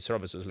Java EE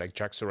services like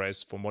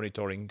JAX-RS for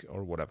monitoring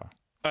or whatever.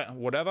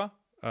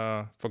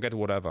 Forget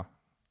whatever.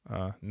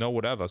 No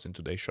whatevers in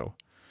today's show.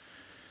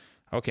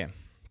 Okay.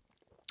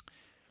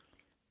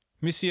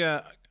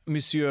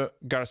 Monsieur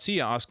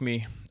Garcia asked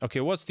me, okay,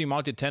 what's the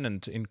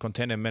multi-tenant in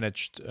container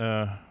managed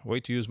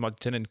way to use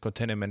multi-tenant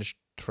container managed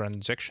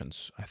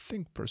transactions? I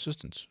think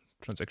persistence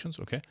transactions,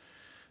 okay.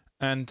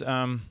 And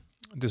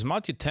this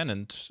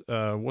multi-tenant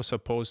was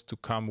supposed to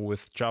come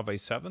with Java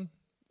 7.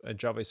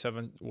 Java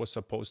 7 was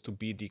supposed to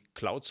be the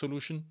cloud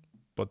solution,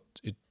 but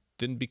it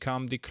didn't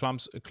become the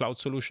cloud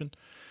solution.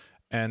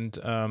 And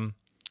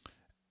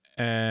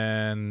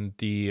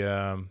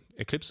the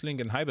Eclipse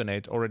Link and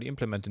Hibernate already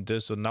implemented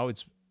this, so now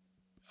it's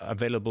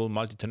available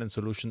multi-tenant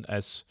solution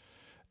as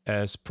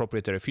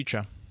proprietary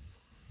feature.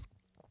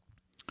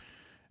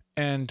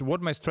 And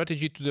what my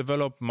strategy to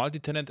develop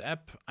multi-tenant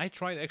app? I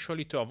tried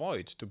actually to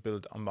avoid to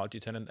build on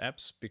multi-tenant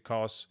apps,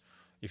 because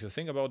if you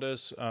think about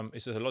this,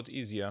 it's a lot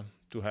easier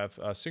to have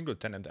single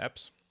tenant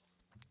apps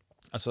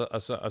as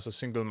a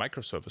single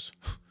microservice.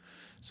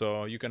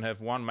 So you can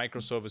have one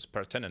microservice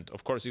per tenant.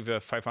 Of course, if you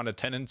have 500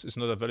 tenants, it's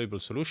not a valuable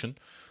solution.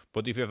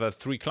 But if you have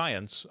 3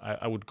 clients,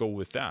 I would go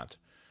with that.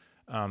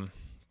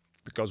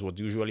 Because what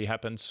usually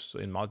happens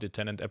in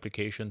multi-tenant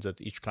applications, that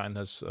each client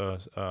has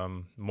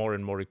more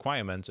and more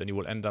requirements, and you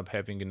will end up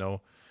having,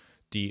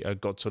 the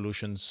God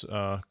solution,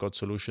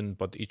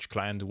 but each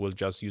client will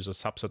just use a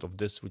subset of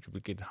this, which will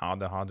get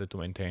harder to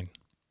maintain.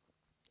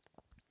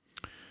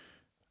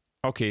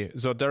 Okay,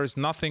 so there is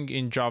nothing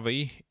in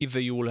Java. Either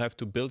you will have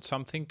to build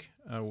something,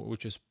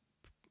 which is,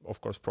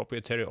 of course,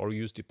 proprietary, or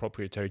use the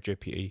proprietary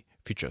JPA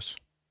features.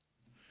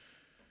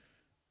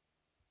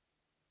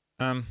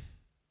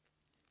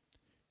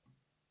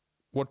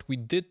 What we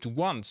did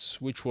once,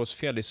 which was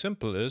fairly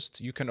simple, is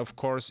you can, of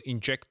course,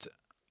 inject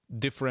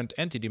different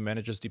entity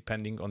managers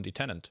depending on the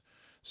tenant.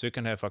 So you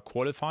can have a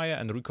qualifier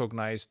and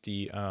recognize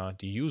the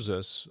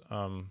users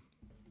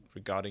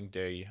regarding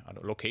the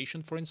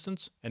location, for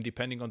instance, and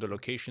depending on the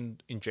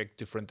location, inject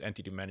different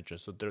entity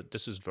managers. So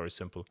this is very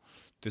simple.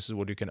 This is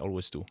what you can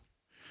always do.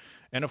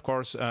 And of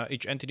course,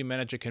 each entity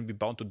manager can be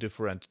bound to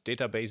different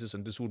databases,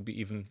 and this would be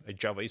even a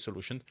Java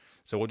solution.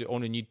 So what you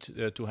only need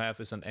to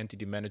have is an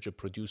entity manager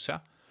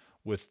producer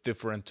with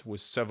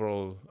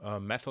several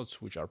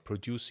methods which are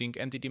producing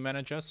entity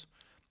managers,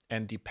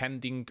 and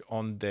depending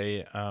on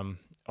the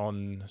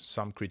on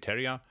some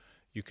criteria,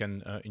 you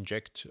can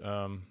inject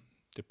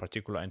the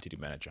particular entity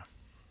manager.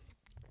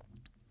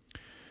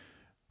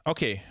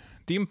 Okay,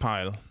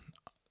 theme-pile.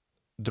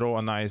 Draw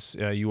a nice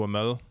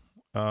UML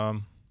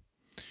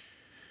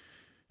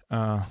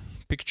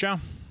picture,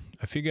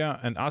 a figure,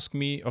 and ask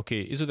me,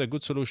 okay, is it a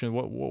good solution?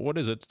 What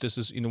is it? This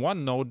is in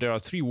one node. There are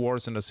 3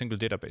 wars in a single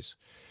database.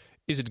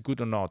 Is it good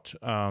or not?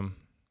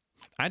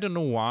 I don't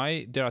know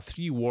why there are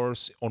 3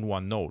 wars on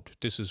one node.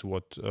 This is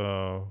what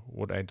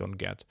I don't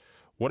get.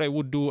 What I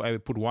would do, I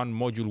would put one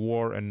module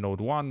war on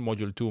node 1,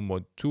 module 2,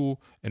 mod 2,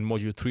 and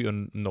module 3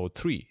 on node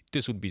 3.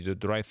 This would be the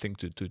right thing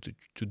to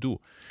do.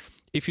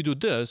 If you do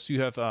this, you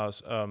have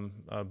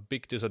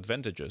big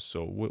disadvantages.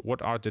 So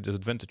what are the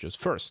disadvantages?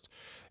 First,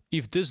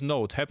 if this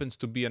node happens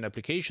to be an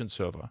application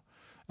server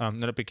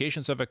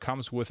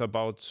comes with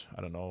about,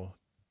 I don't know,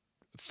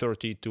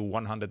 30 to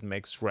 100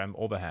 megs RAM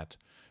overhead.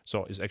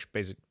 So it's actually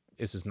basic.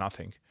 This is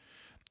nothing.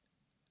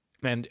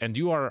 And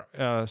you are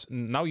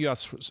now you are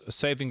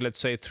saving, let's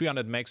say,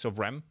 300 megs of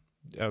RAM,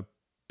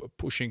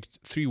 pushing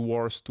 3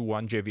 wars to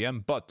 1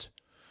 JVM. But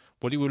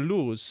what you will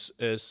lose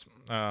is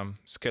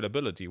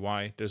scalability.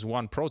 Why? There's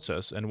one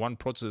process, and one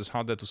process is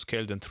harder to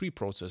scale than 3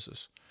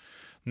 processes.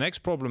 Next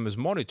problem is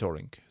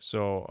monitoring.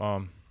 So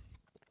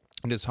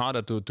it is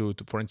harder to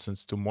for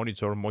instance, to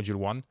monitor module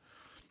 1,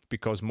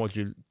 because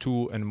module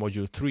 2 and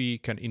module 3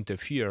 can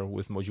interfere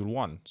with module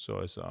 1. So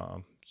it's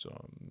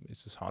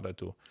just harder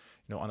to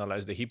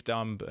analyze the heap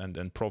dump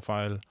and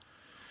profile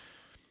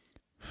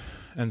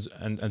and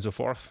so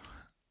forth.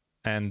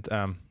 And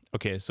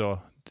okay, so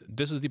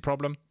this is the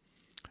problem.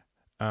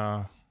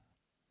 And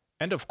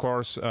of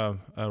course,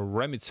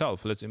 RAM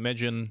itself. Let's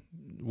imagine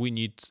we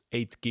need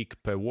 8 gig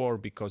per war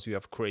because you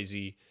have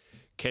crazy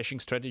caching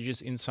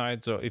strategies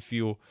inside. So if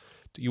you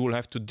will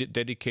have to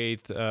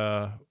dedicate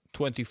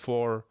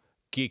 24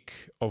 gig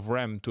of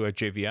RAM to a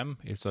JVM.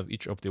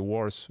 Each of the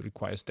wars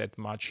requires that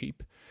much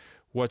heap.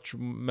 What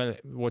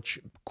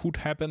could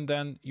happen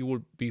then? You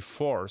will be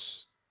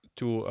forced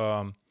to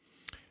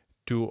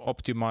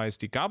optimize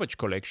the garbage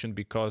collection,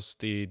 because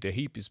the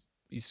heap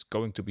is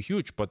going to be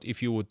huge. But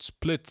if you would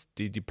split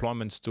the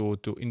deployments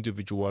to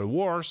individual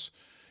wars,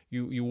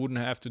 you wouldn't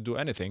have to do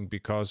anything,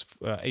 because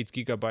 8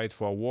 gigabyte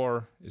for a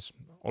war is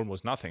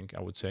almost nothing,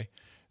 I would say.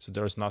 So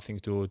there is nothing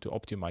to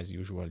optimize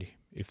usually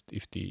if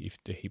the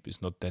heap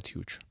is not that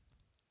huge.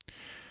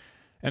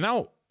 And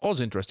now,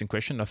 also interesting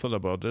question. I thought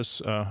about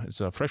this.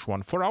 It's a fresh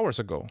one. 4 hours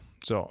ago.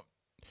 So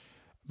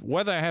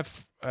whether I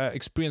have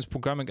experience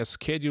programming a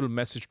schedule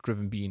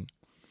message-driven bean,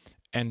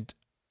 and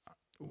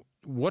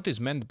what is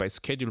meant by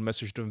schedule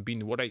message-driven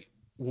bean? What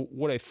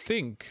I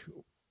think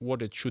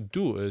what it should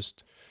do is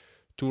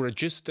to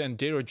register and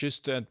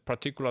deregister at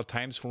particular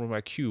times from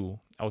a queue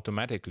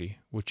automatically,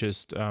 which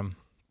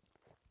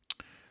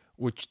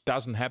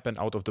doesn't happen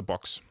out of the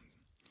box.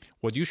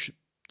 What you should,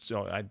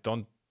 so I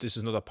don't. This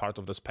is not a part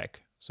of the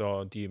spec.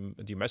 So the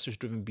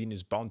message-driven bean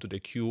is bound to the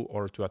queue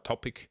or to a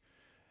topic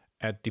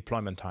at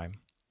deployment time.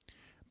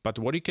 But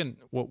what you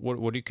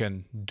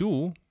can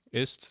do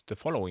is the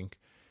following: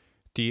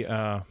 the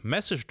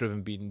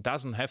message-driven bean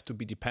doesn't have to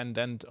be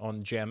dependent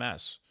on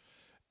JMS.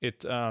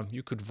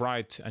 You could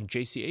write a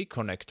JCA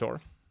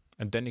connector,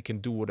 and then you can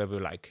do whatever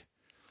you like.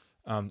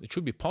 It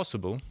should be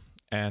possible,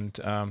 and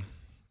I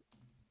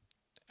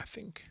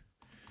think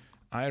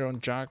Iron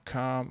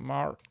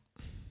Jakamar.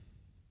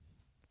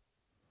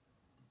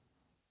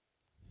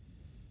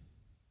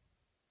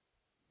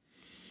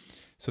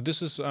 So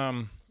this is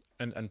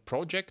and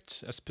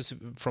project, a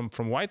specific from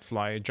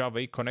Whitefly, Java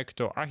 8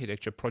 connector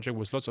architecture project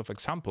with lots of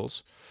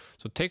examples.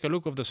 So take a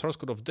look of the source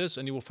code of this,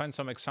 and you will find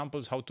some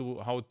examples how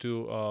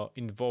to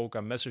invoke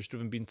a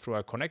message-driven bean through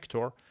a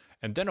connector.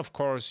 And then, of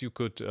course, you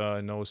could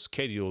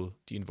schedule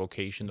the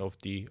invocation of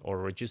the or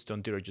register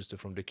and deregister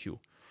from the queue.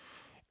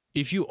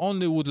 If you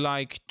only would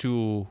like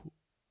to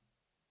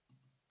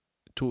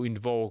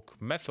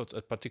invoke methods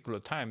at particular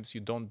times,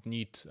 you don't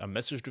need a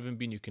message-driven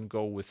bean. You can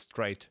go with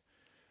straight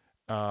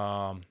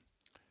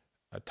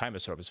a timer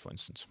service, for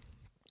instance.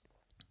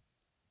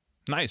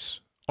 Nice.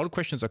 All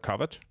questions are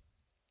covered.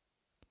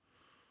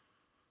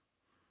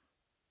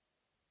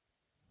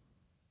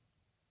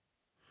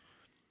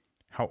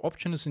 How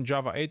options in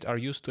Java 8 are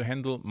used to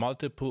handle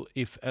multiple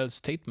if-else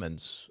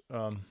statements.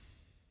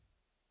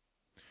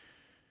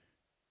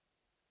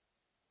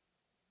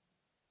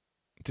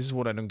 This is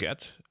what I don't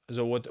get.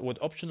 So what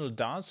optional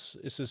does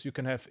is you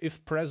can have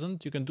if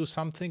present, you can do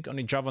something. On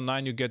in Java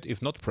 9 you get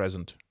if not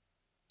present.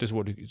 This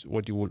is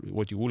what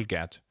you will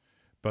get.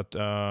 But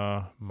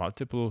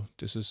multiple,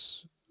 this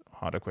is a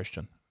harder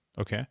question.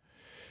 Okay.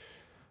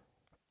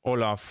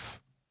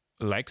 Olaf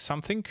likes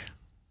something.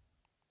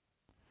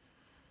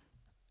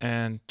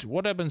 And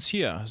what happens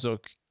here? So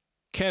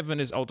Kevin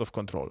is out of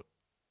control.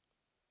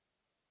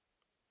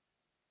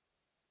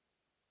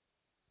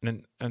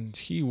 And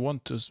he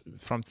wants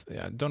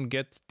to don't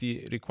get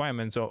the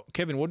requirement. So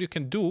Kevin, what you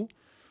can do,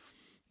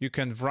 you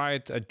can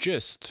write a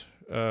gist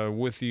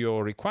with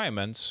your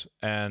requirements,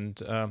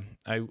 and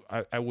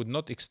I would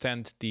not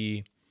extend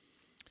the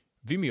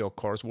Vimeo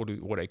course.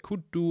 What I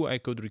could do, I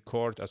could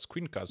record a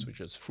screencast,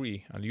 which is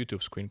free, a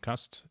YouTube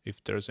screencast,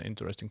 if there's an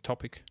interesting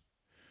topic.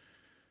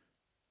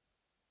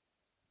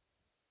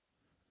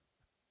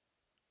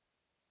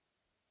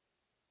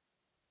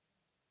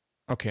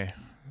 Okay.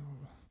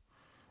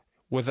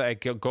 Whether I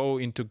go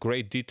into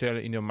great detail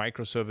in your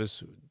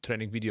microservice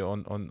training video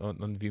on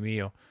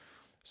Vimeo.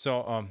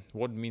 So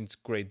what means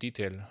great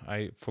detail?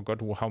 I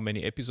forgot how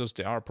many episodes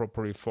there are,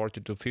 probably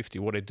 40 to 50.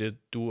 What I did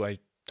do, I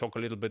talk a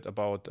little bit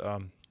about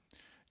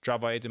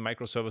Java 8 and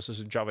microservices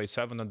in Java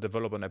 7 and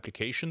develop an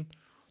application.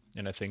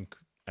 And I think,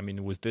 I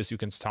mean, with this you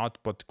can start,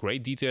 but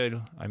great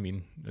detail, I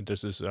mean,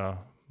 this is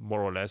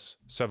more or less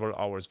several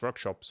hours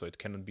workshop, so it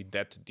cannot be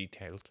that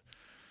detailed.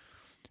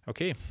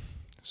 Okay.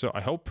 So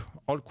I hope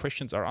all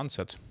questions are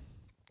answered.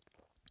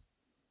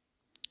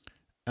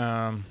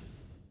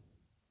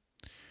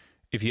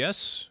 If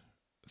yes,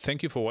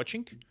 thank you for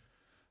watching.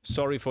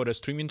 Sorry for the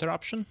stream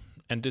interruption.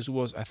 And this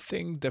was, I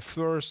think, the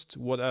first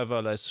whatever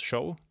less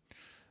show.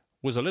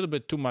 Was a little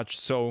bit too much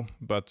so,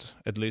 but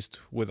at least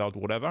without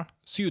whatever.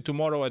 See you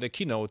tomorrow at the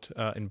keynote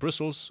in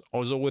Brussels,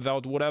 also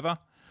without whatever.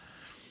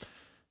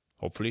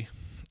 Hopefully.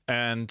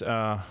 And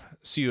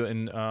see you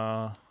in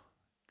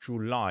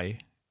July.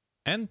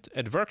 And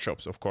at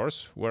workshops, of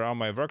course. Where are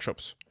my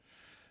workshops?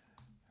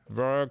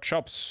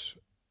 Workshops.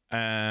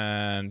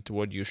 And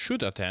what you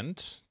should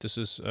attend, this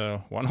is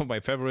one of my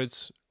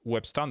favorites,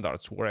 web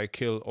standards, where I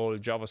kill all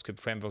JavaScript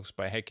frameworks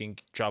by hacking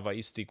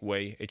Javaistic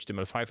way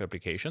HTML5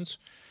 applications.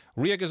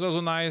 React is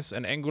also nice,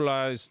 and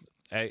Angular is,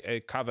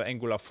 I cover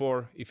Angular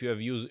 4. If you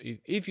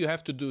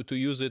have to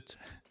use it,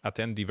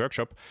 attend the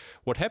workshop.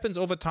 What happens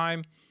over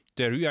time?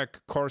 The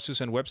React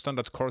courses and web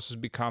standard courses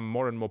become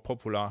more and more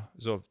popular.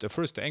 So the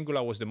first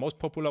Angular was the most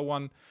popular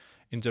one.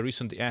 In the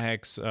recent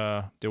airhacks,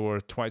 there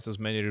were twice as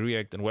many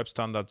React and web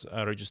standards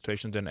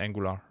registrations than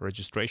Angular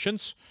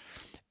registrations.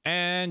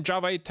 And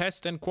Java 8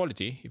 test and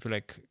quality, if you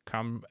like,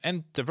 come.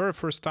 And the very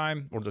first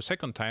time, or the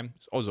second time,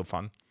 it's also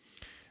fun.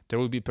 There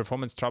will be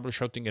performance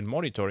troubleshooting and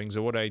monitoring.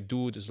 So what I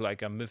do is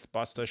like a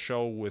Mythbuster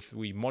show with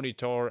we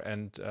monitor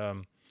and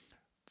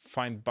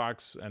find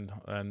bugs and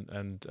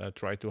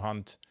try to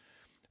hunt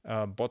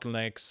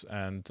bottlenecks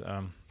and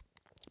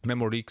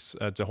memory leaks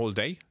the whole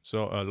day.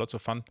 So lots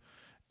of fun.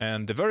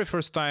 And the very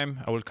first time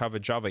I will cover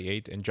Java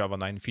 8 and Java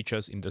 9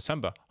 features in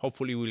December.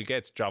 Hopefully we'll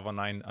get Java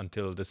 9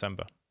 until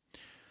December.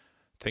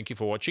 Thank you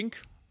for watching.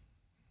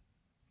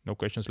 No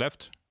questions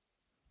left?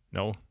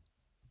 No.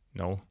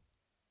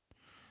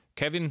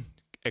 Kevin,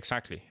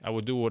 exactly. I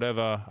will do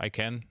whatever I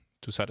can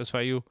to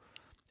satisfy you.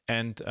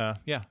 And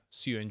yeah,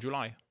 see you in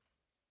July.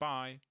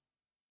 Bye.